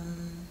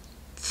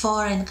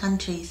foreign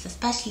countries,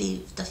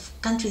 especially the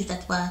countries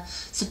that were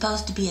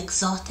supposed to be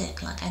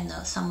exotic, like I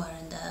know somewhere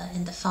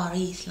in the Far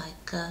East,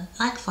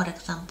 like for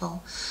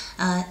example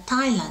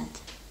Thailand.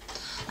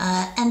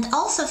 And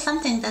also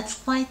something that's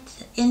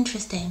quite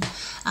interesting,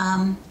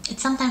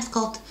 it's sometimes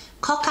called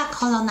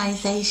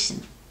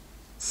Coca-colonization.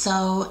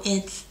 So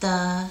it's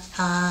the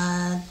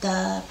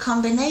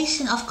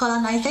combination of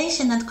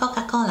colonization and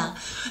Coca-Cola.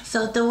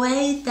 So the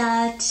way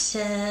that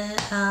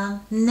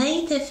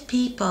native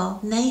people,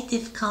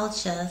 native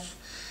cultures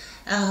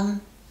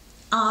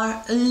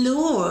are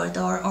lured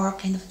or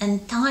kind of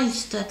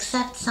enticed to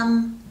accept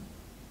some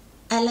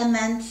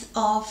elements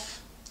of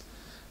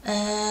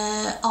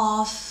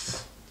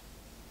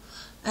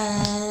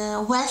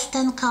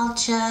Western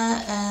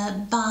culture,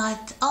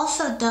 but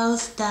also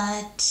those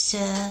that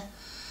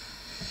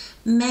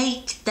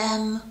make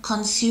them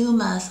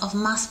consumers of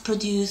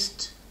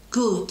mass-produced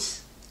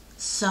goods.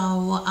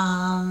 So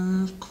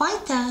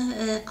quite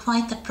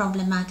a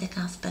problematic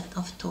aspect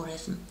of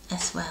tourism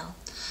as well.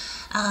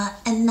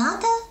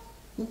 Another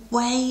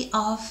way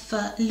of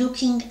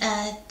looking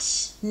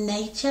at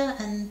nature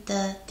and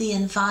the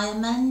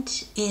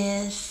environment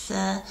is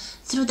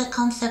through the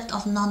concept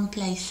of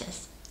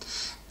non-places.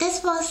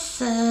 This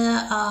was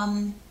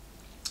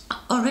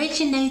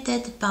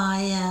originated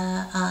by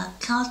a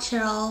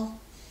cultural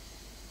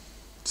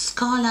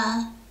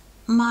scholar,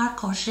 Marc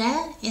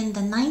Augé, in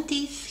the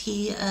 90s.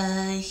 He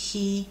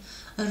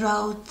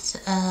wrote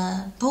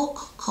a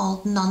book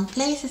called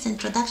Non-Places,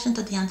 Introduction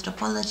to the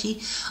Anthropology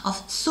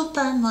of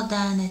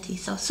Supermodernity.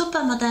 So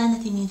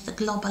supermodernity means the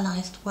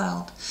globalized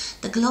world.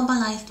 The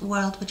globalized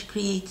world which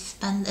creates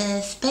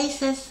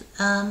spaces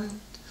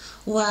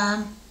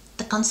where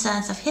the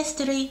concerns of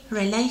history,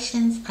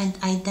 relations and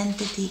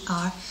identity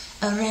are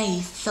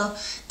erased. So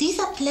these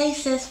are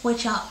places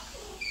which are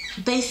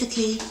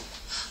basically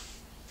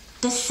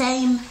the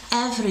same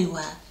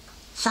everywhere,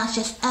 such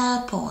as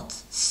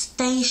airports,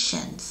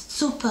 stations,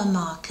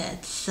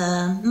 supermarkets,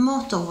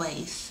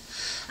 motorways,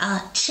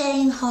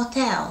 chain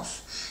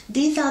hotels.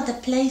 These are the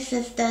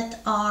places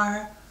that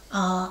are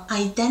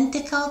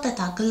identical, that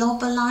are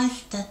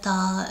globalized, that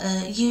are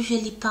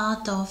usually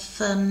part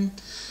of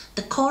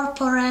the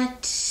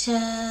corporate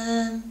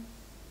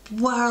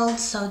world,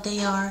 so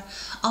they are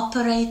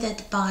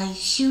operated by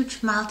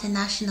huge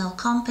multinational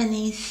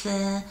companies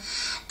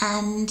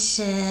and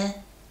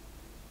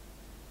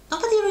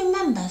nobody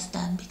remembers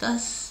them,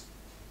 because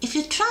if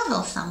you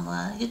travel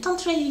somewhere you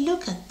don't really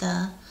look at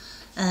the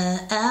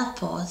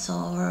airports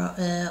or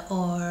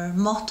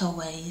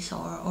motorways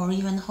or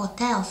even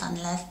hotels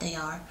unless they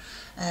are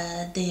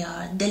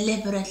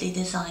deliberately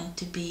designed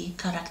to be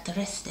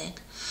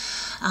characteristic.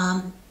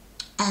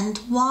 And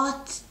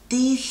what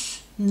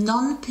these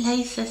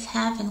non-places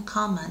have in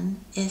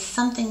common is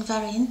something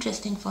very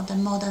interesting for the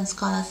modern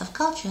scholars of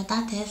culture,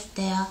 that is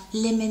their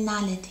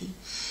liminality.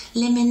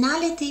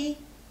 Liminality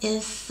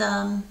is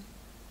a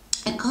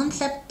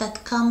concept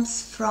that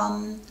comes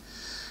from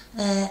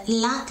a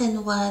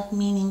Latin word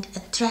meaning a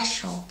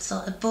threshold,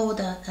 so a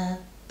border, a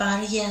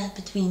barrier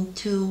between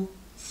two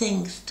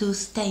things, two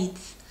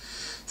states.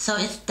 So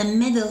it's the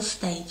middle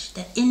stage,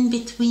 the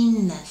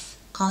in-betweenness,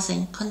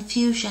 causing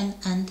confusion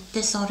and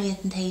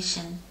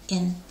disorientation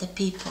in the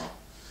people.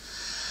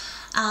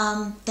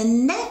 The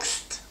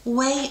next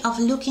way of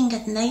looking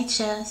at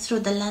nature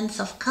through the lens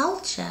of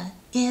culture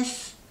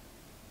is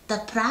the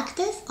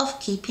practice of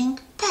keeping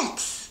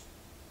pets.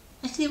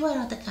 Actually, where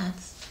are the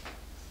cats?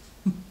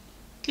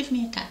 Give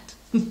me a cat.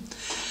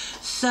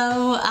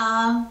 So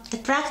the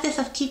practice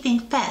of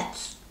keeping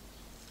pets.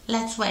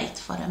 Let's wait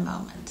for a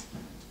moment.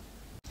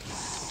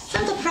 So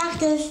the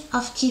practice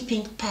of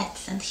keeping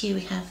pets, and here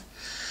we have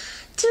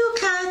two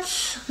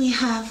cats. We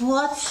have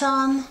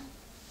Watson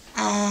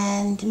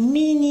and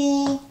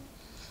Minnie,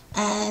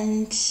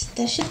 and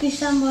there should be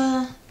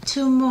somewhere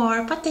two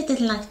more, but they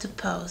didn't like to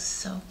pose,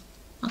 so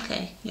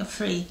okay, you're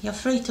free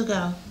to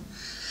go.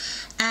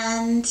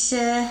 And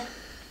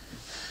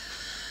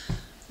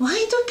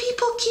why do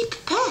people keep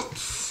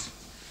pets?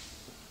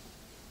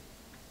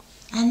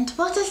 And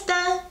what is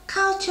the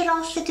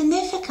cultural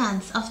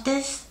significance of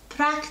this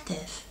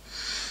practice?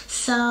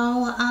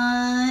 So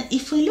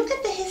if we look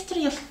at the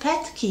history of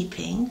pet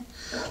keeping,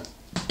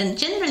 and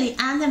generally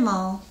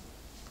animal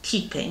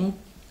keeping,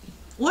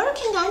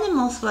 working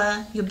animals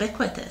were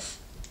ubiquitous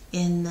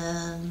in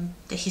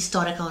the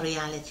historical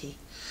reality.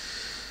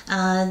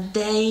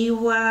 They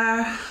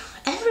were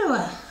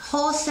everywhere.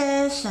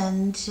 Horses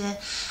and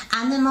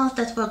animals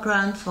that were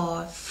grown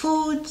for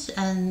food,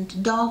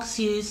 and dogs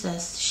used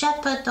as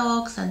shepherd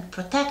dogs and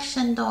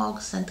protection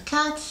dogs, and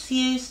cats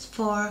used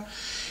for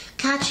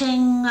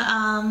catching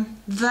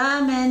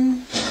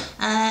vermin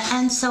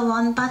and so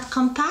on, but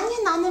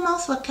companion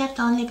animals were kept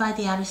only by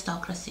the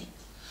aristocracy.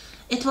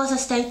 It was a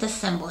status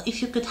symbol.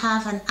 If you could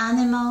have an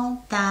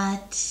animal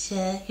that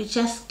you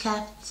just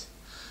kept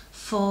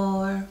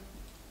for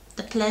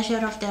the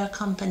pleasure of their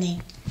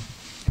company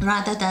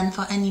rather than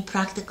for any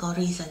practical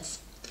reasons.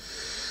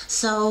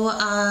 So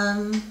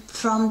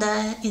from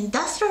the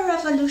Industrial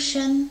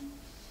Revolution,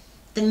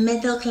 the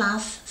middle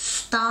class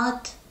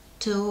start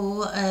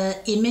to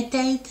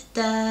imitate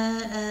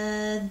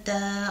the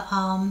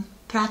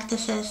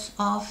practices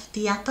of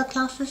the upper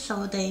classes,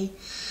 so they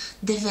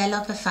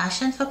develop a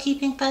fashion for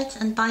keeping pets,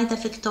 and by the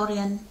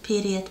Victorian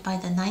period, by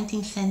the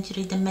 19th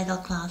century, the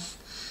middle class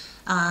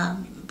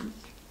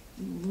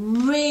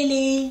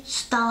really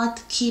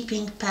start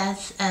keeping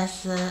pets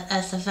as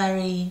a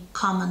very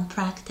common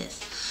practice.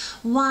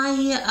 Why?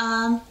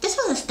 This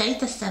was a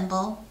status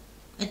symbol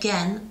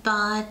again,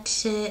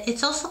 but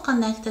it's also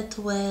connected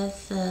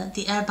with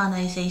the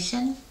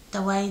urbanization,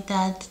 the way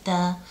that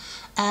the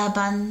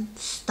urban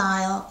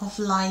style of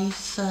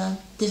life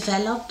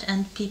developed,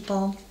 and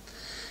people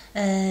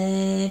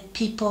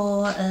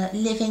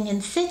living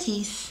in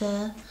cities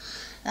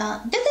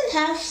didn't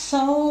have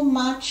so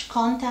much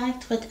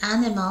contact with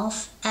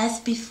animals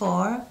as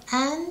before,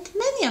 and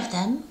many of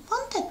them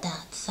wanted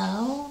that.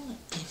 So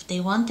if they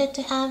wanted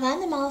to have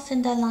animals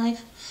in their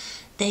life,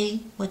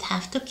 they would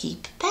have to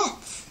keep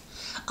pets.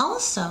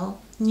 Also,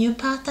 new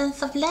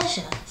patterns of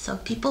leisure. So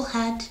people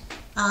had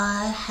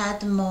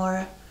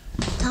more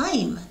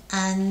time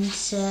and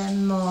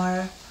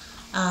more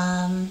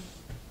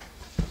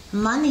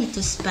money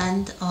to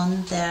spend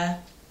on their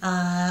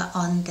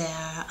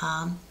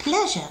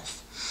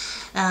pleasures.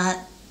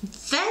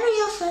 Very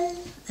often,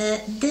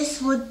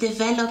 this would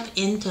develop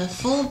into a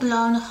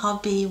full-blown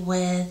hobby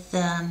with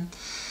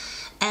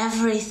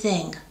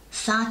everything,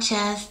 such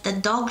as the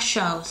dog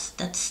shows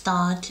that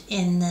start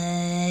in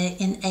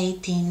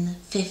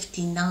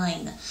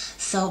 1859.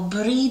 So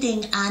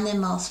breeding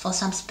animals for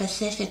some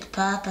specific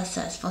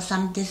purposes, for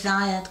some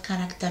desired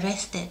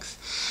characteristics,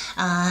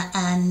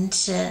 and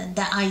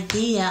the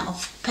idea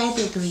of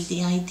pedigree,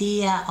 the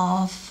idea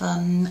of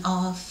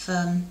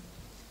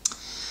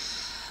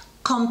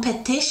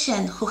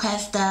competition, who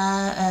has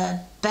the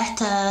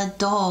better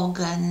dog,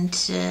 and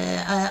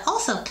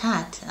also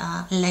cat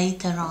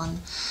later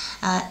on.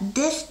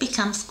 This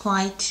becomes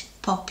quite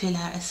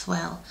popular as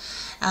well.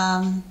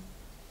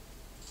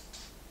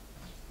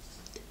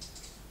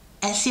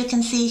 As you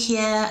can see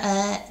here,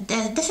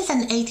 this is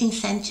an 18th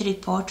century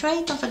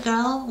portrait of a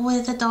girl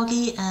with a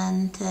doggy,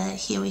 and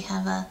here we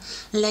have a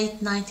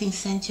late 19th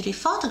century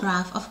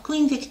photograph of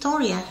Queen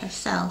Victoria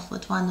herself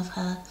with one of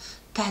her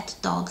pet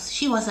dogs.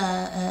 She was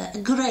a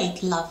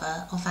great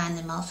lover of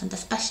animals, and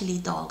especially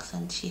dogs,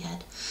 and she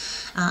had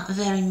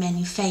very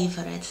many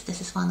favorites.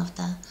 This is one of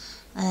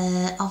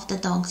the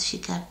dogs she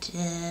kept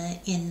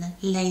in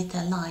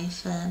later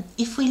life.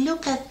 If we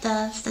look at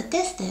the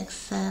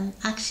statistics,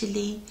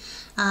 actually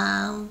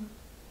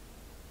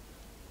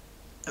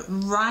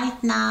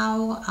right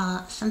now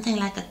something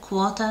like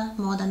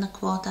more than a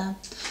quarter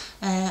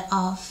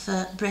of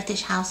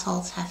British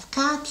households have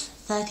cats,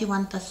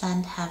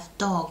 31% have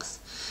dogs.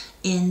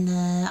 In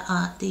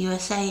the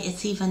USA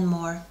it's even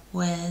more,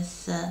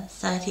 with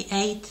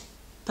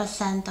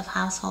 38% of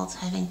households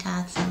having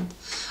cats and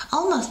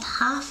almost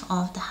half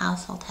of the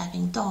household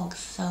having dogs.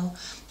 So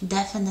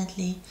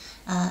definitely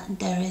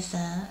there is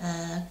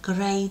a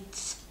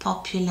great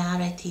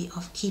popularity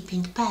of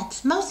keeping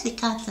pets, mostly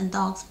cats and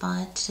dogs,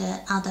 but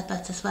other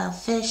pets as well: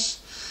 fish,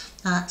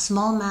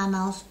 small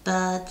mammals,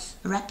 birds,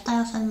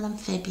 reptiles and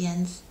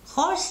amphibians,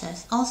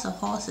 horses, also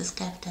horses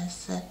kept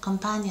as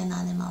companion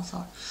animals,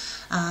 or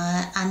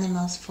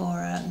animals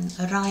for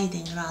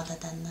riding rather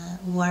than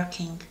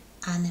working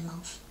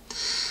animals.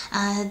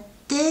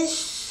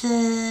 This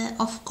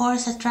of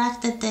course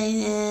attracted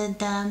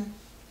the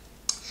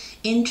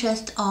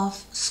interest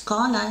of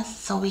scholars,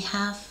 so we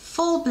have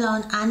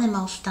full-blown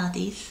animal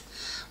studies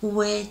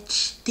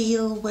which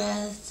deal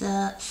with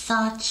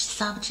such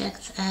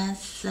subjects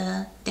as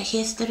the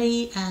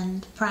history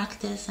and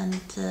practice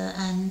and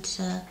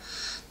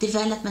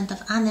development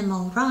of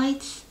animal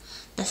rights,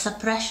 the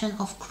suppression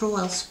of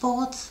cruel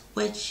sports,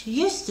 which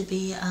used to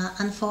be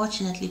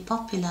unfortunately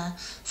popular,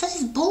 such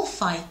as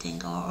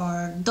bullfighting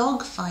or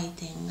dog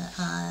fighting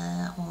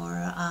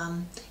or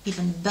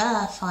even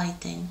bear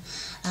fighting,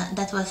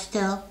 that was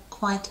still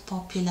quite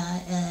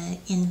popular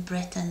in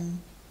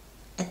Britain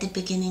at the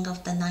beginning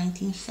of the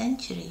 19th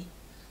century.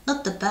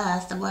 Not the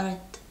bears, there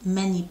weren't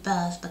many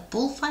bears, but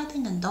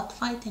bullfighting and dog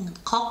fighting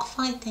and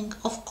cockfighting,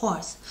 of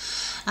course.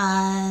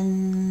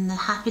 And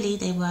happily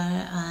they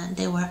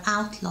were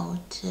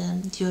outlawed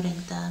during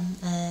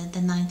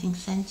the 19th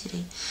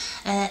century.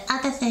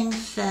 Other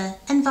things,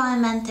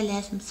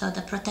 environmentalism, so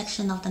the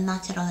protection of the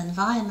natural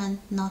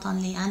environment, not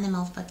only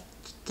animals but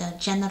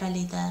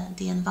generally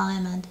the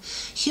environment.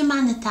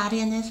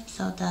 Humanitarianism,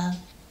 so the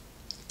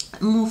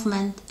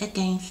movement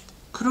against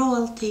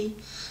cruelty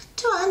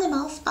to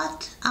animals,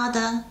 but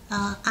other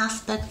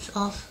aspects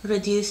of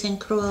reducing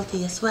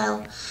cruelty as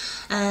well,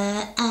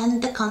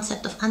 and the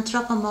concept of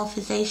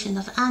anthropomorphization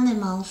of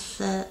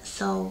animals,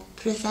 so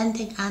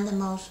presenting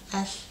animals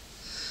as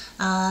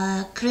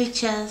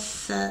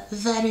creatures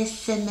very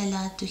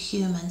similar to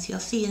humans. You'll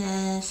see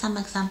some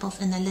examples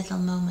in a little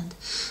moment.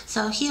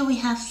 So here we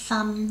have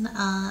some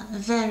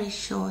very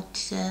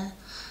short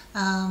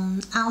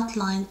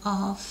outline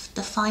of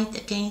the fight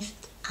against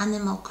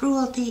animal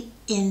cruelty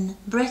in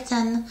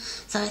Britain.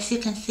 So as you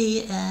can see,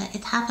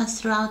 it happens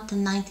throughout the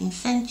 19th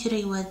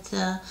century with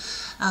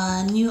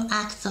new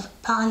acts of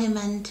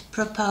parliament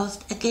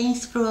proposed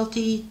against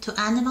cruelty to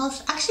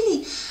animals.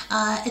 Actually,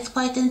 it's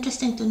quite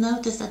interesting to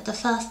notice that the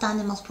first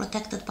animals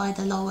protected by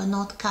the law were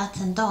not cats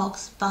and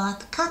dogs,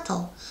 but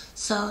cattle.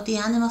 So the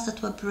animals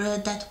that were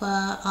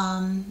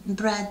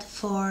bred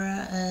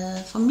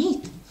for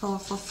meat,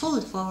 for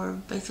food, for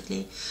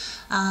basically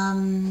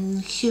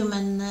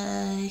human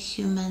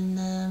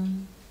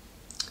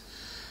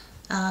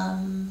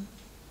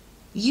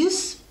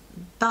use.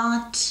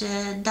 But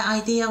the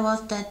idea was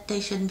that they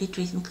shouldn't be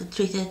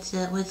treated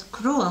with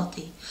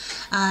cruelty.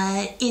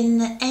 In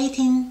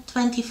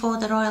 1824,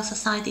 the Royal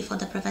Society for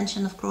the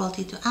Prevention of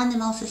Cruelty to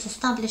Animals is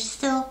established,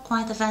 still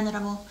quite a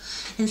venerable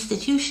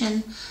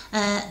institution.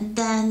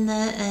 Then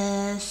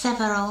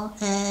several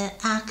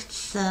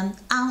acts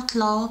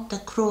outlaw the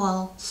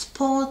cruel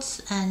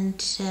sports,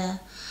 and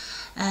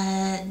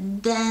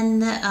then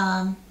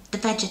the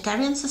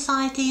Vegetarian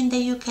Society in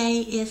the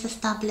UK is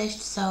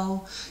established,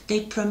 so they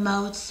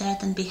promote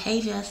certain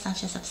behaviours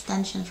such as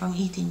abstention from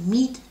eating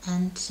meat,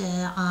 and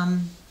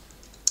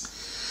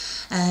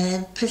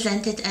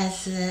present it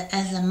as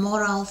a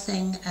moral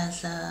thing,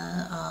 as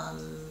a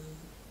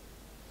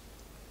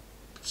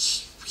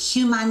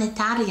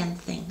humanitarian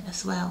thing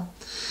as well.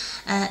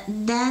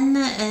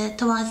 Then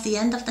towards the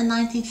end of the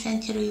 19th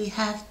century, we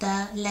have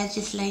the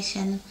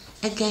legislation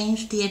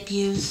against the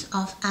abuse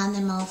of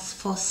animals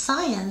for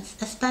science,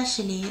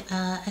 especially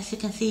as you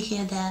can see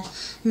here, the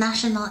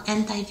National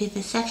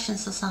Anti-Vivisection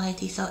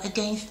Society, so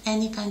against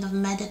any kind of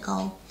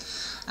medical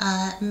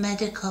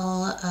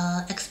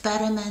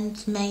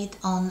experiment made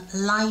on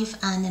live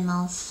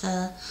animals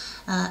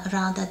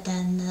rather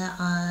than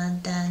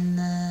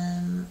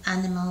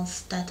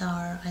animals that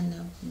are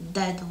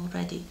dead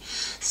already.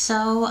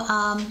 So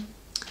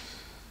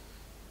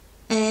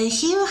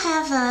here you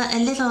have a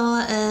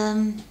little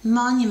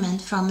monument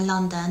from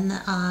London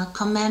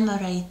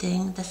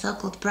commemorating the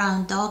so-called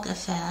Brown Dog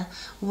Affair,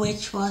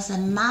 which was a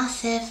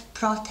massive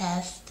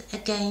protest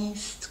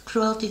against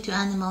cruelty to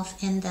animals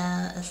in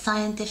the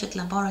scientific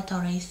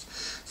laboratories.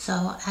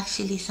 So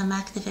actually some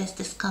activists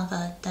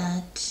discovered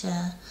that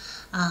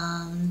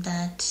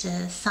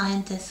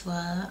scientists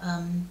were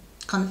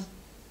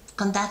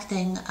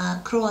conducting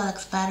cruel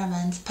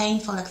experiments,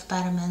 painful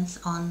experiments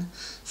on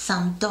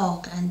some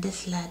dog, and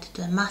this led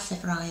to a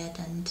massive riot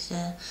and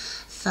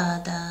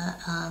further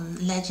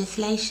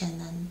legislation,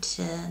 and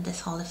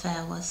this whole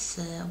affair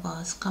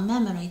was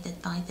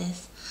commemorated by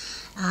this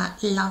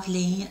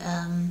lovely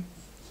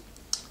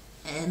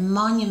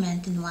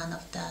monument in one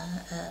of the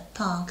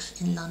parks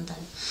in London.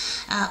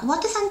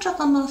 What is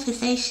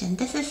anthropomorphization?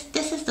 This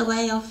is the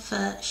way of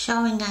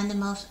showing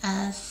animals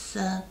as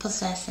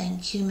possessing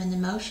human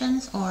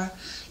emotions or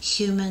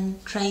human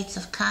traits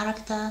of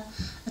character.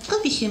 It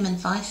could be human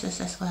vices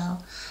as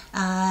well.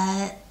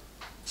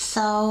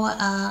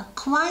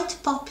 Quite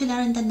popular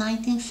in the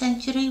 19th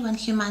century, when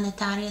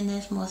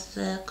humanitarianism was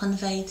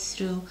conveyed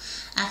through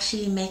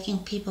actually making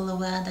people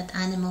aware that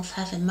animals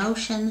have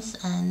emotions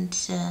and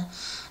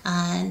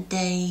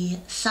they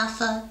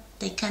suffer.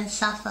 They can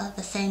suffer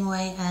the same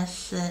way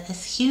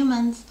as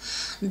humans,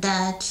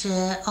 that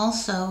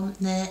also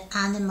the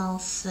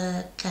animals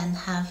can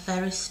have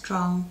very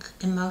strong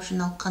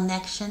emotional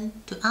connection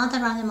to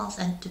other animals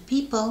and to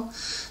people.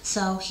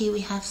 So here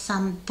we have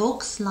some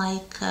books,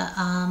 like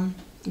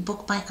a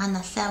book by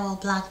Anna Sewell,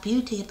 Black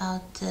Beauty,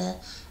 about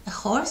a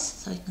horse.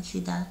 So you can see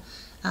the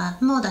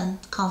modern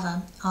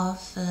cover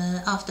of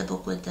the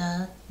book with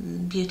the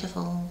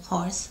beautiful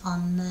horse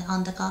on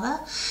the cover.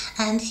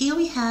 And here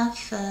we have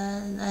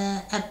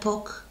a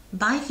book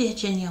by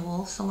Virginia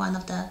Woolf, so one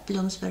of the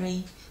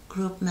Bloomsbury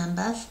group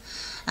members,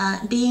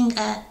 being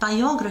a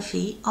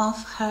biography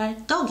of her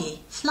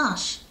doggy,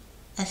 Flush.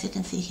 As you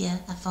can see here,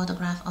 a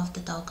photograph of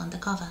the dog on the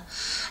cover.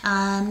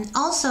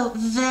 Also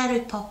very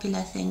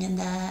popular thing in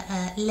the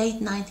late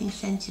 19th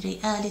century,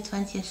 early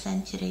 20th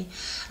century.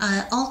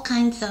 All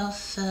kinds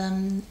of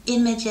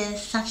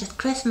images such as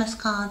Christmas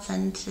cards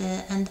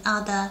and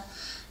other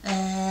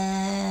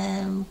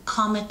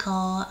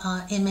comical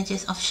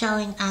images of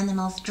showing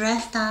animals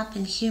dressed up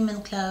in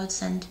human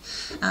clothes and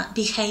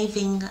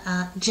behaving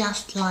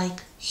just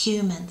like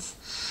humans.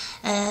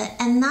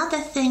 Another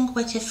thing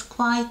which is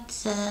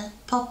quite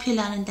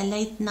popular in the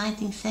late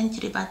 19th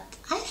century, but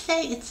I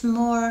say it's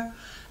more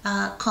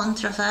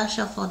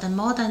controversial for the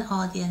modern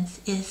audience,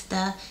 is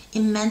the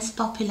immense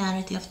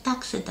popularity of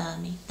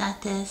taxidermy.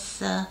 That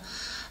is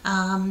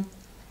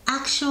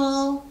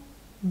actual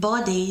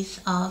bodies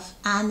of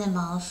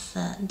animals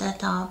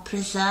that are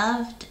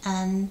preserved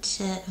and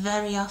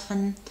very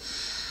often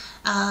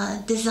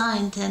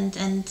designed and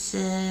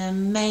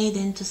made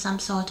into some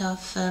sort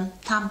of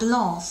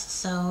tableaus.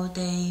 So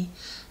they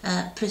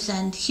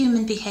present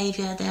human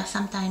behavior. They are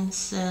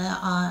sometimes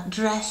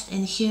dressed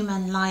in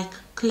human-like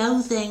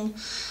clothing.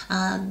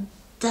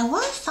 There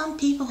were some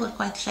people who were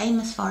quite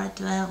famous for it.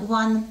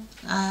 One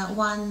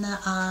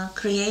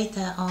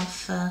creator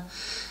of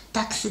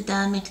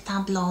taxidermic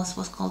tableaus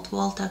was called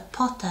Walter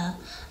Potter,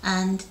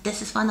 and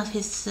this is one of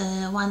his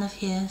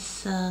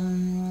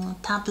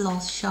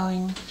tableaus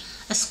showing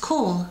a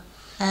school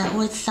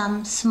with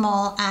some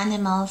small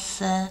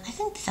animals. I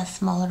think these are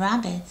small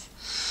rabbits.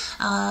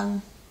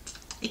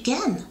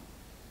 Again,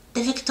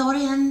 the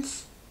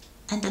Victorians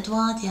and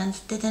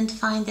Edwardians didn't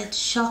find it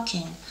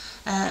shocking.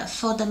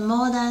 For the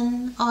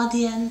modern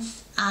audience,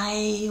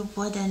 I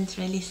wouldn't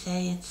really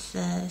say it's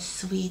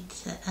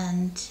sweet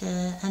and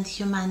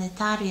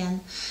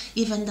humanitarian,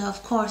 even though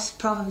of course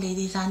probably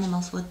these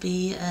animals would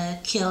be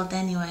killed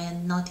anyway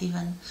and not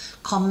even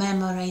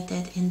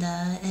commemorated in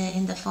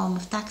the form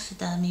of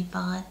taxidermy.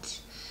 But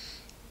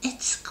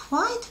it's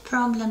quite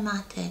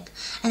problematic,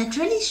 and it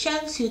really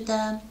shows you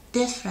the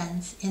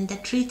difference in the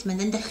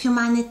treatment, in the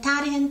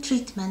humanitarian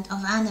treatment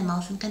of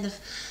animals, and kind of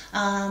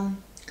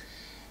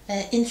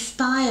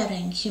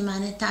inspiring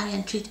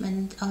humanitarian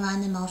treatment of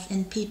animals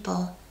in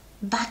people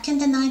back in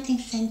the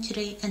 19th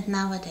century and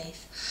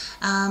nowadays.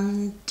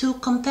 To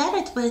compare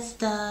it with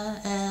the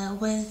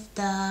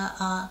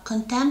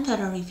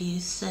contemporary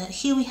views,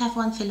 here we have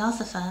one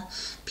philosopher,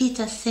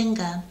 Peter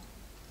Singer.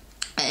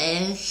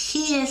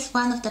 He is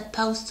one of the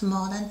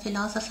postmodern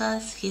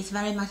philosophers. He is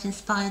very much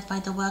inspired by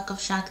the work of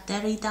Jacques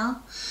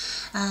Derrida,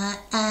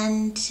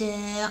 and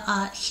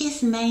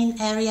his main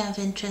area of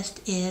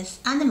interest is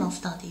animal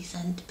studies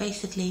and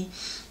basically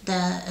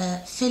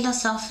the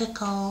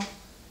philosophical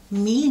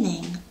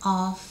meaning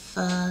of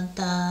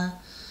the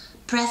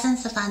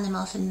presence of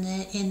animals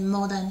in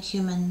modern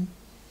human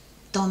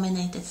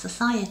dominated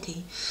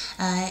society.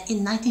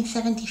 In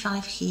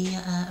 1975 he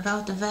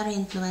wrote a very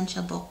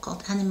influential book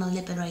called Animal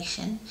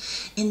Liberation,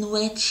 in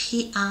which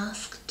he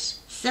asked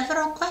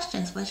several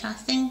questions which I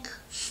think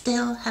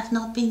still have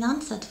not been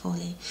answered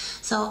fully.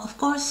 So of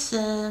course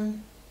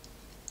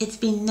it's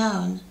been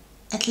known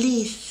at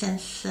least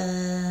since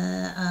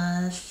the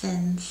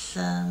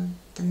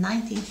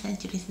 19th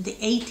century, the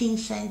 18th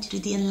century,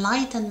 the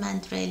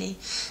Enlightenment really,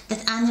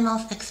 that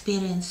animals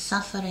experience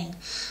suffering.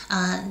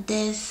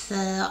 This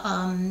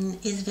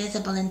is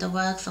visible in the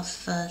works of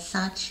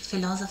such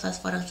philosophers,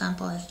 for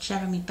example, as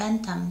Jeremy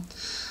Bentham.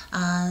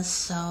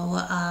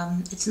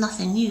 It's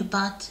nothing new,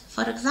 but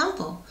for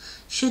example,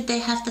 should they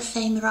have the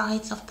same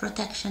rights of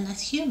protection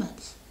as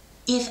humans?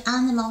 If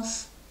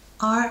animals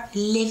are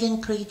living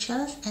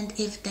creatures and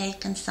if they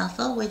can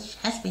suffer, which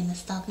has been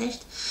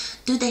established,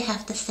 do they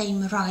have the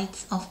same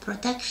rights of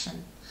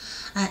protection?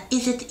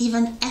 Is it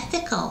even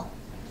ethical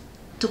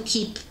to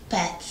keep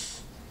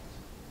pets?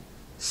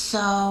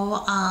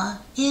 So,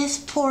 is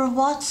poor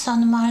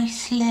Watson my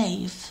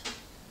slave?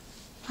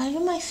 Are you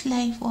my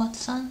slave,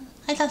 Watson?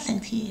 I don't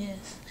think he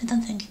is. I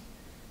don't think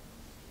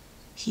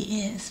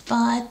he is.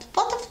 But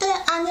what of the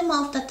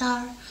animals that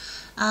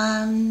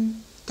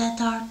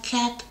are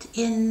kept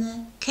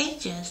in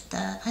cages?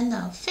 I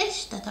know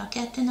fish that are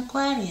kept in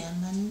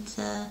aquarium,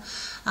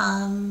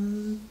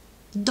 and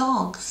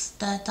dogs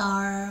that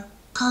are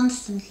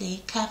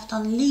constantly kept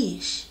on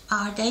leash.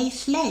 Are they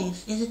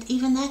slaves? Is it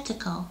even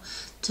ethical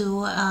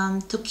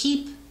to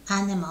keep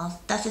animals?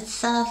 Does it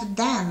serve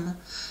them,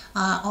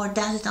 or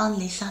does it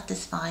only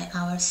satisfy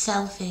our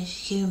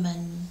selfish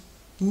human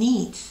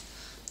needs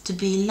to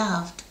be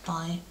loved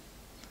by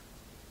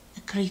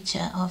a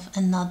creature of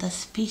another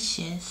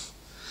species?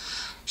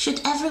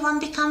 Should everyone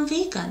become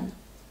vegan?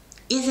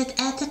 Is it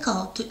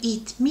ethical to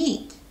eat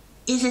meat?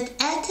 Is it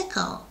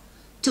ethical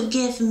to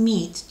give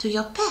meat to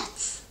your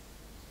pets?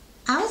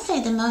 I would say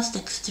the most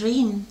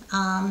extreme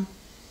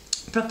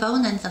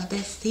proponents of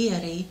this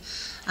theory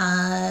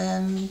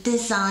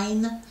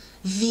design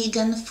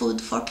vegan food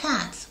for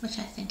cats, which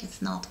I think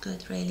is not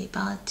good really,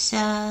 but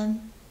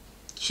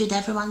should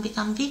everyone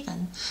become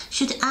vegan?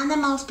 Should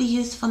animals be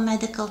used for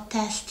medical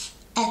tests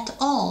at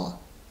all,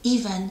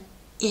 even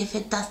if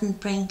it doesn't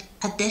bring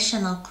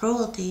additional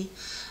cruelty?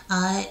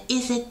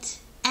 Is it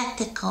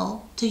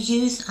ethical to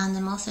use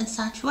animals in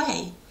such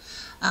way?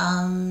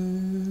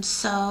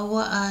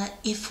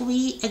 If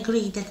we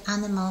agree that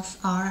animals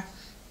are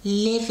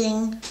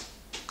living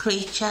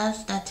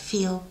creatures that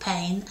feel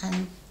pain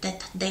and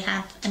that they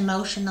have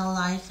emotional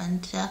life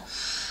and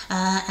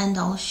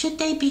all, should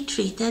they be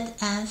treated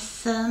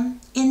as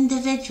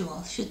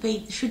individuals? Should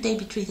they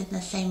be treated in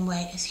the same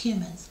way as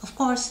humans? Of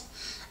course,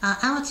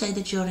 I would say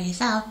the jury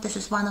is out. This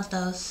is one of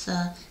those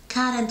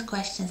current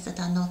questions that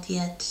are not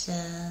yet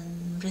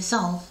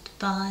resolved,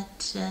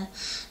 but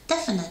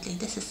definitely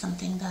this is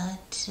something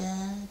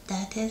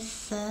that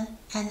is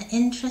an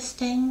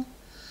interesting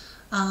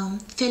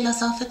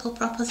philosophical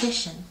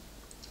proposition.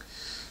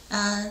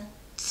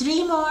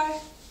 3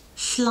 more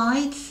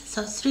slides,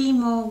 so 3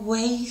 more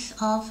ways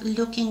of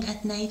looking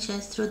at nature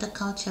through the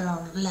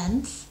cultural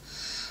lens.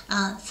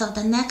 So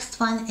the next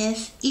one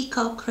is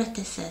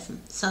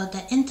eco-criticism, so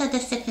the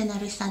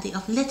interdisciplinary study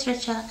of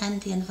literature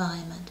and the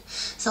environment.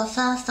 So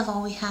first of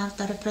all, we have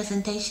the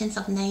representations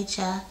of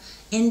nature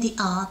in the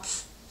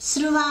arts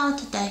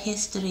throughout the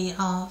history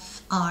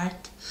of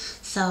art.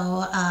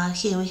 So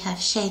here we have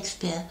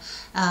Shakespeare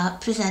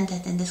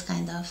presented in this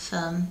kind of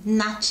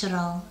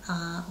natural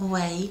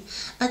way.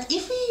 But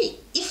if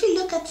we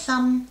look at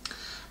some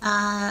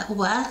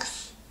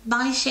works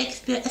by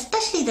Shakespeare,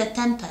 especially The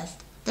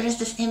Tempest, there is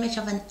this image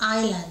of an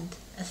island,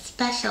 a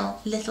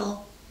special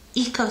little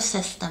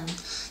ecosystem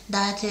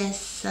that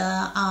is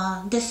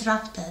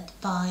disrupted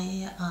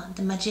by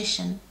the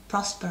magician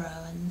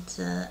Prospero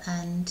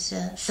and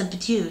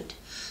subdued.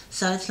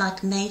 So it's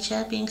like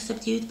nature being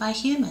subdued by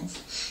humans.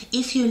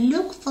 If you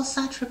look for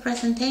such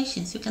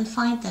representations, you can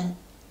find them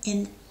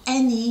in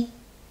any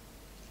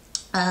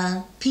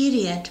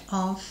period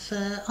of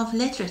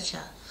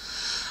literature.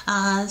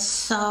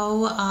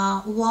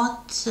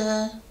 What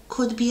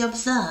could be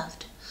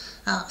observed?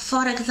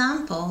 For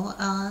example,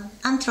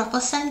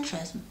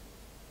 anthropocentrism,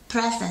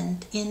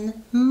 present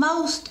in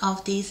most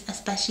of these,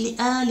 especially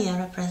earlier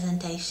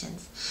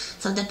representations.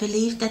 So the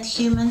belief that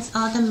humans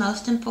are the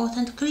most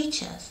important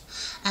creatures,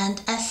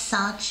 and as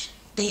such,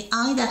 they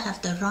either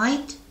have the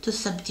right to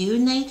subdue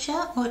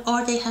nature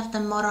or they have the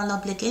moral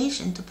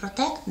obligation to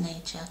protect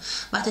nature.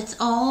 But it's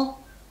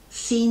all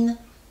seen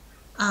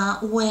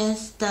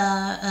with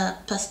the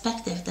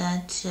perspective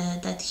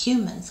that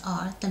humans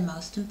are the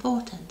most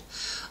important.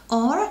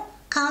 Or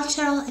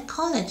cultural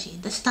ecology,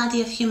 the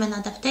study of human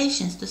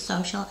adaptations to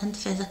social and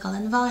physical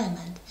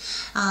environment.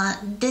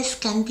 This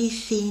can be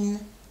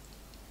seen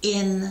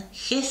in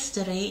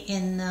history,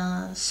 in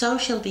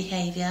social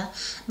behavior,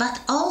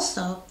 but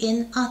also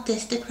in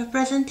artistic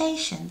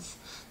representations,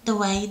 the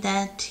way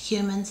that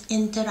humans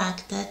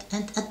interacted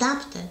and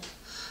adapted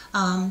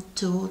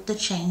to the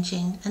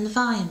changing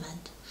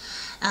environment.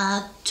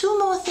 2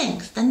 more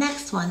things. The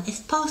next one is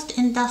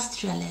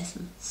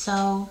post-industrialism,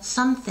 so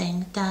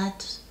something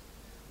that,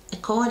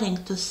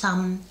 according to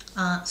some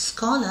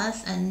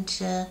scholars and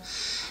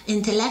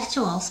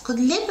intellectuals, could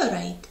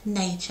liberate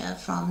nature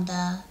from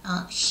the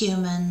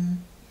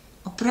human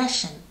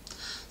oppression.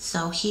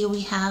 So here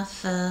we have,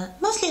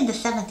 mostly in the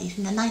 70s,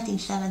 in the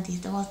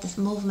 1970s, there was this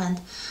movement,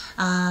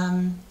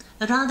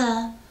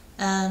 rather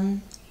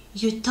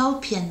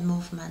utopian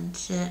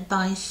movement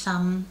by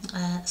some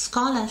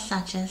scholars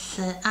such as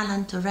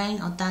Alan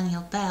Turing or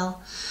Daniel Bell,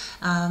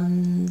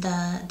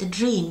 the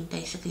dream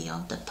basically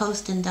of the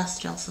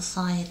post-industrial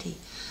society.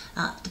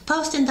 The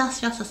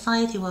post-industrial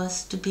society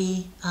was to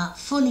be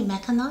fully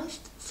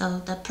mechanized,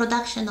 so the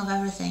production of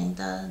everything,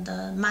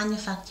 the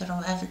manufacture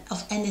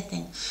of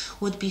anything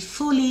would be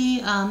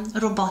fully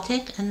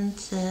robotic and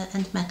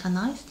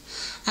mechanized,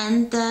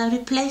 and the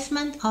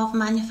replacement of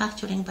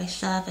manufacturing by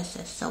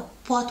services. So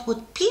what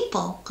would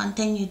people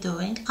continue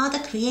doing are the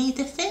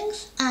creative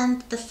things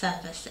and the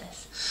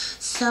services.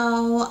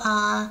 So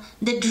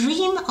the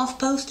dream of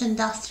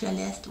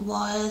post-industrialism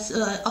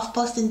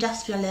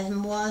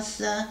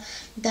was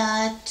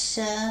that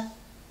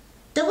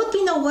there would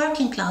be no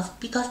working class,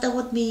 because there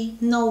would be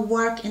no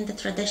work in the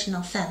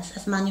traditional sense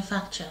as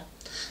manufacture.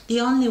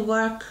 The only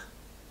work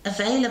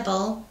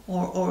available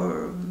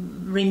or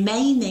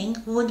remaining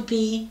would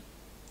be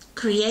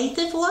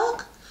creative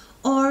work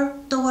or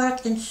the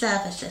work in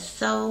services,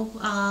 so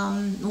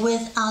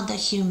with other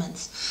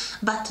humans,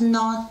 but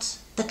not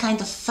the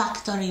kind of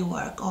factory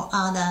work or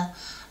other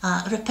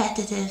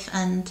repetitive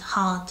and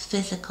hard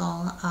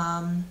physical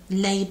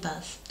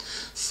labors.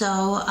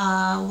 So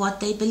what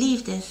they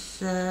believed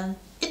is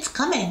it's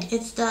coming,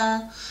 it's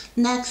the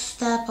next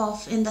step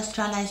of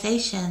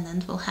industrialization,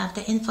 and we'll have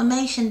the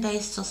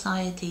information-based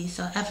society,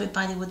 so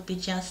everybody would be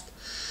just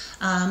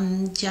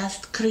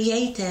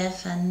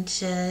creative and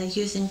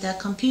using their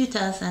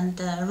computers, and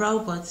the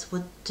robots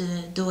would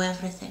do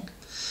everything.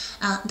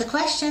 The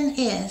question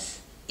is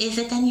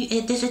it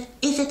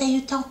a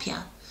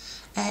utopia?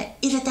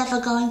 Is it ever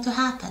going to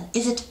happen?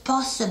 Is it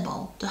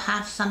possible to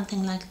have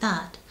something like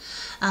that?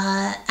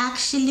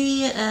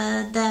 Actually,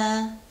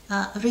 the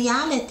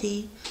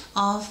reality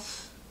of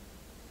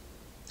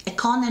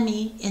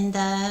economy in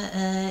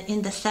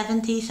the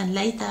 70s and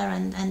later,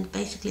 and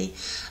basically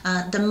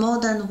the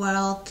modern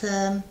world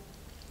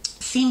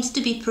seems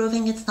to be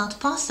proving it's not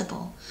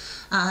possible,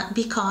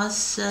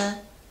 because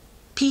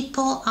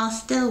people are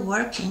still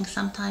working,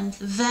 sometimes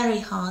very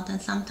hard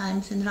and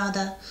sometimes in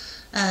rather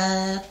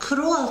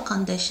cruel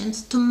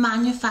conditions, to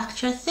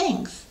manufacture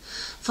things.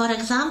 For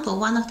example,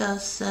 one of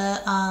those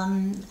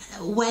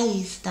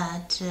ways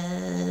that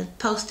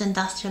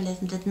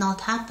post-industrialism did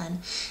not happen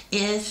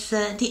is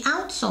the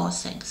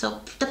outsourcing.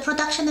 So the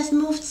production has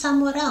moved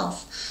somewhere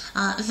else.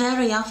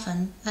 Very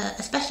often,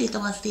 especially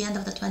towards the end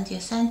of the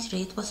 20th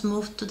century, it was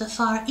moved to the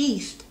Far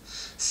East.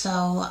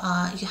 So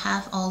you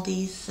have all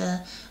these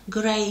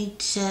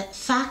great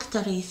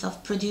factories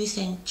of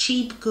producing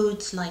cheap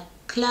goods like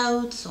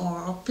clothes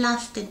or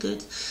plastic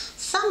goods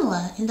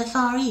somewhere in the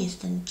Far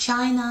East, in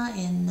China,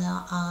 in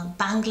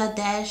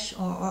Bangladesh,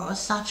 or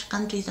such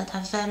countries that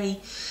have very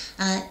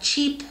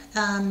cheap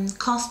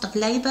cost of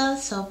labor.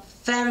 So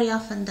very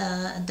often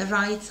the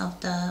rights of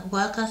the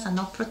workers are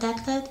not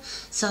protected,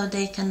 so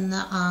they can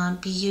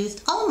be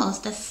used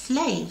almost as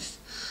slaves.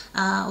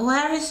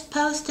 Where is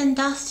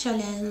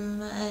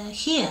post-industrialism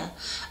here?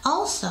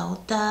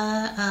 Also,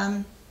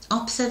 the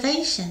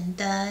observation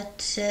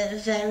that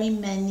very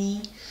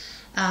many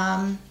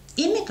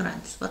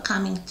immigrants were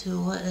coming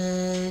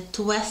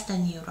to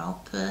Western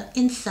Europe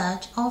in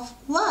search of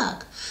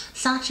work,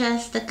 such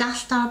as the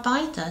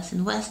Gastarbeiters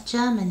in West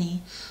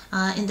Germany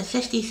in the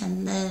 50s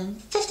and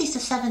 50s to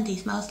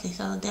 70s mostly.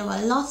 So there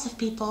were lots of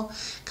people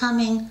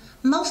coming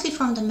mostly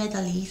from the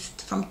Middle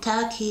East, from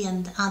Turkey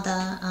and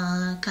other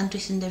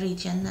countries in the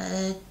region,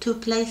 to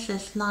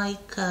places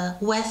like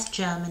West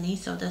Germany,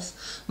 so this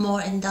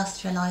more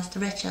industrialized,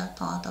 richer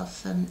part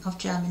of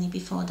Germany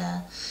before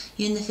the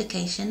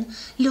unification,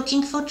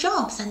 looking for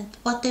jobs. And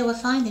what they were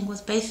finding was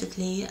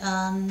basically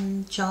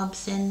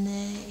jobs in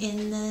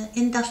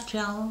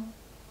industrial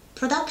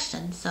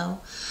production. So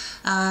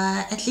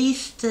at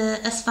least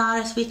as far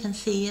as we can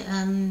see,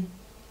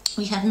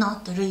 we have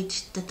not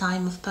reached the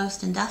time of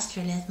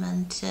post-industrialism,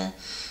 and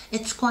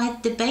it's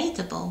quite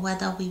debatable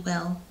whether we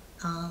will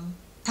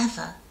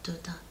ever do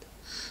that.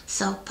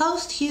 So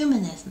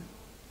post-humanism,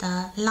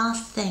 the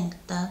last thing,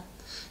 the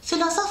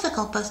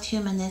philosophical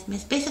post-humanism,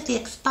 is basically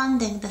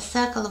expanding the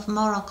circle of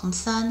moral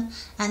concern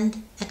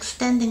and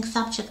extending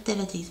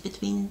subjectivities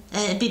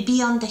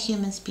beyond the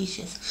human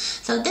species.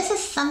 So this is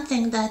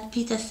something that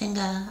Peter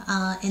Singer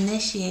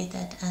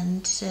initiated,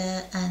 and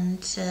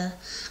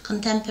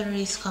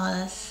contemporary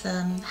scholars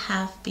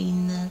have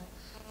been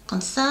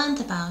concerned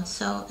about.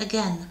 So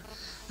again,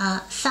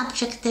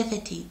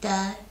 subjectivity,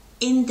 the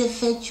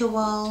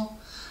individual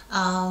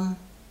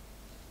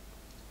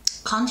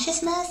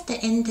consciousness, the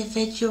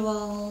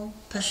individual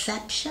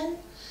perception.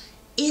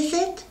 Is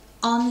it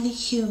only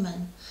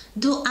human?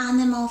 Do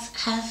animals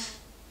have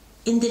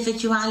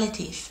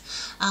individualities?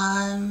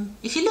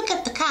 If you look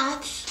at the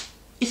cats,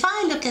 if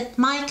I look at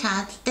my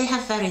cats, they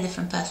have very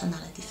different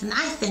personalities, and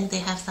I think they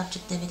have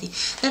subjectivity.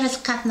 There is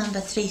cat number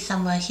 3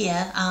 somewhere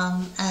here,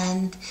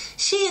 and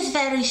she is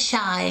very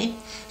shy,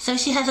 so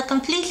she has a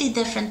completely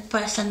different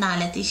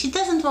personality. She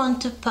doesn't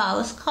want to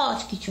pose.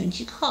 Chodź,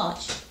 Kiciuńczyk,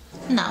 chodź.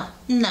 No.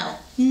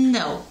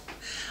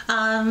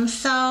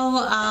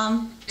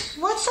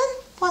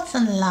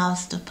 Watson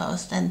loves to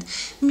post, and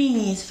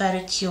Minnie is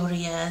very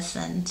curious,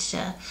 and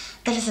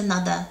there is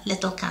another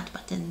little cat,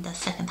 but in the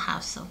second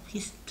house, so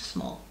he's too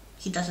small.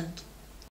 He doesn't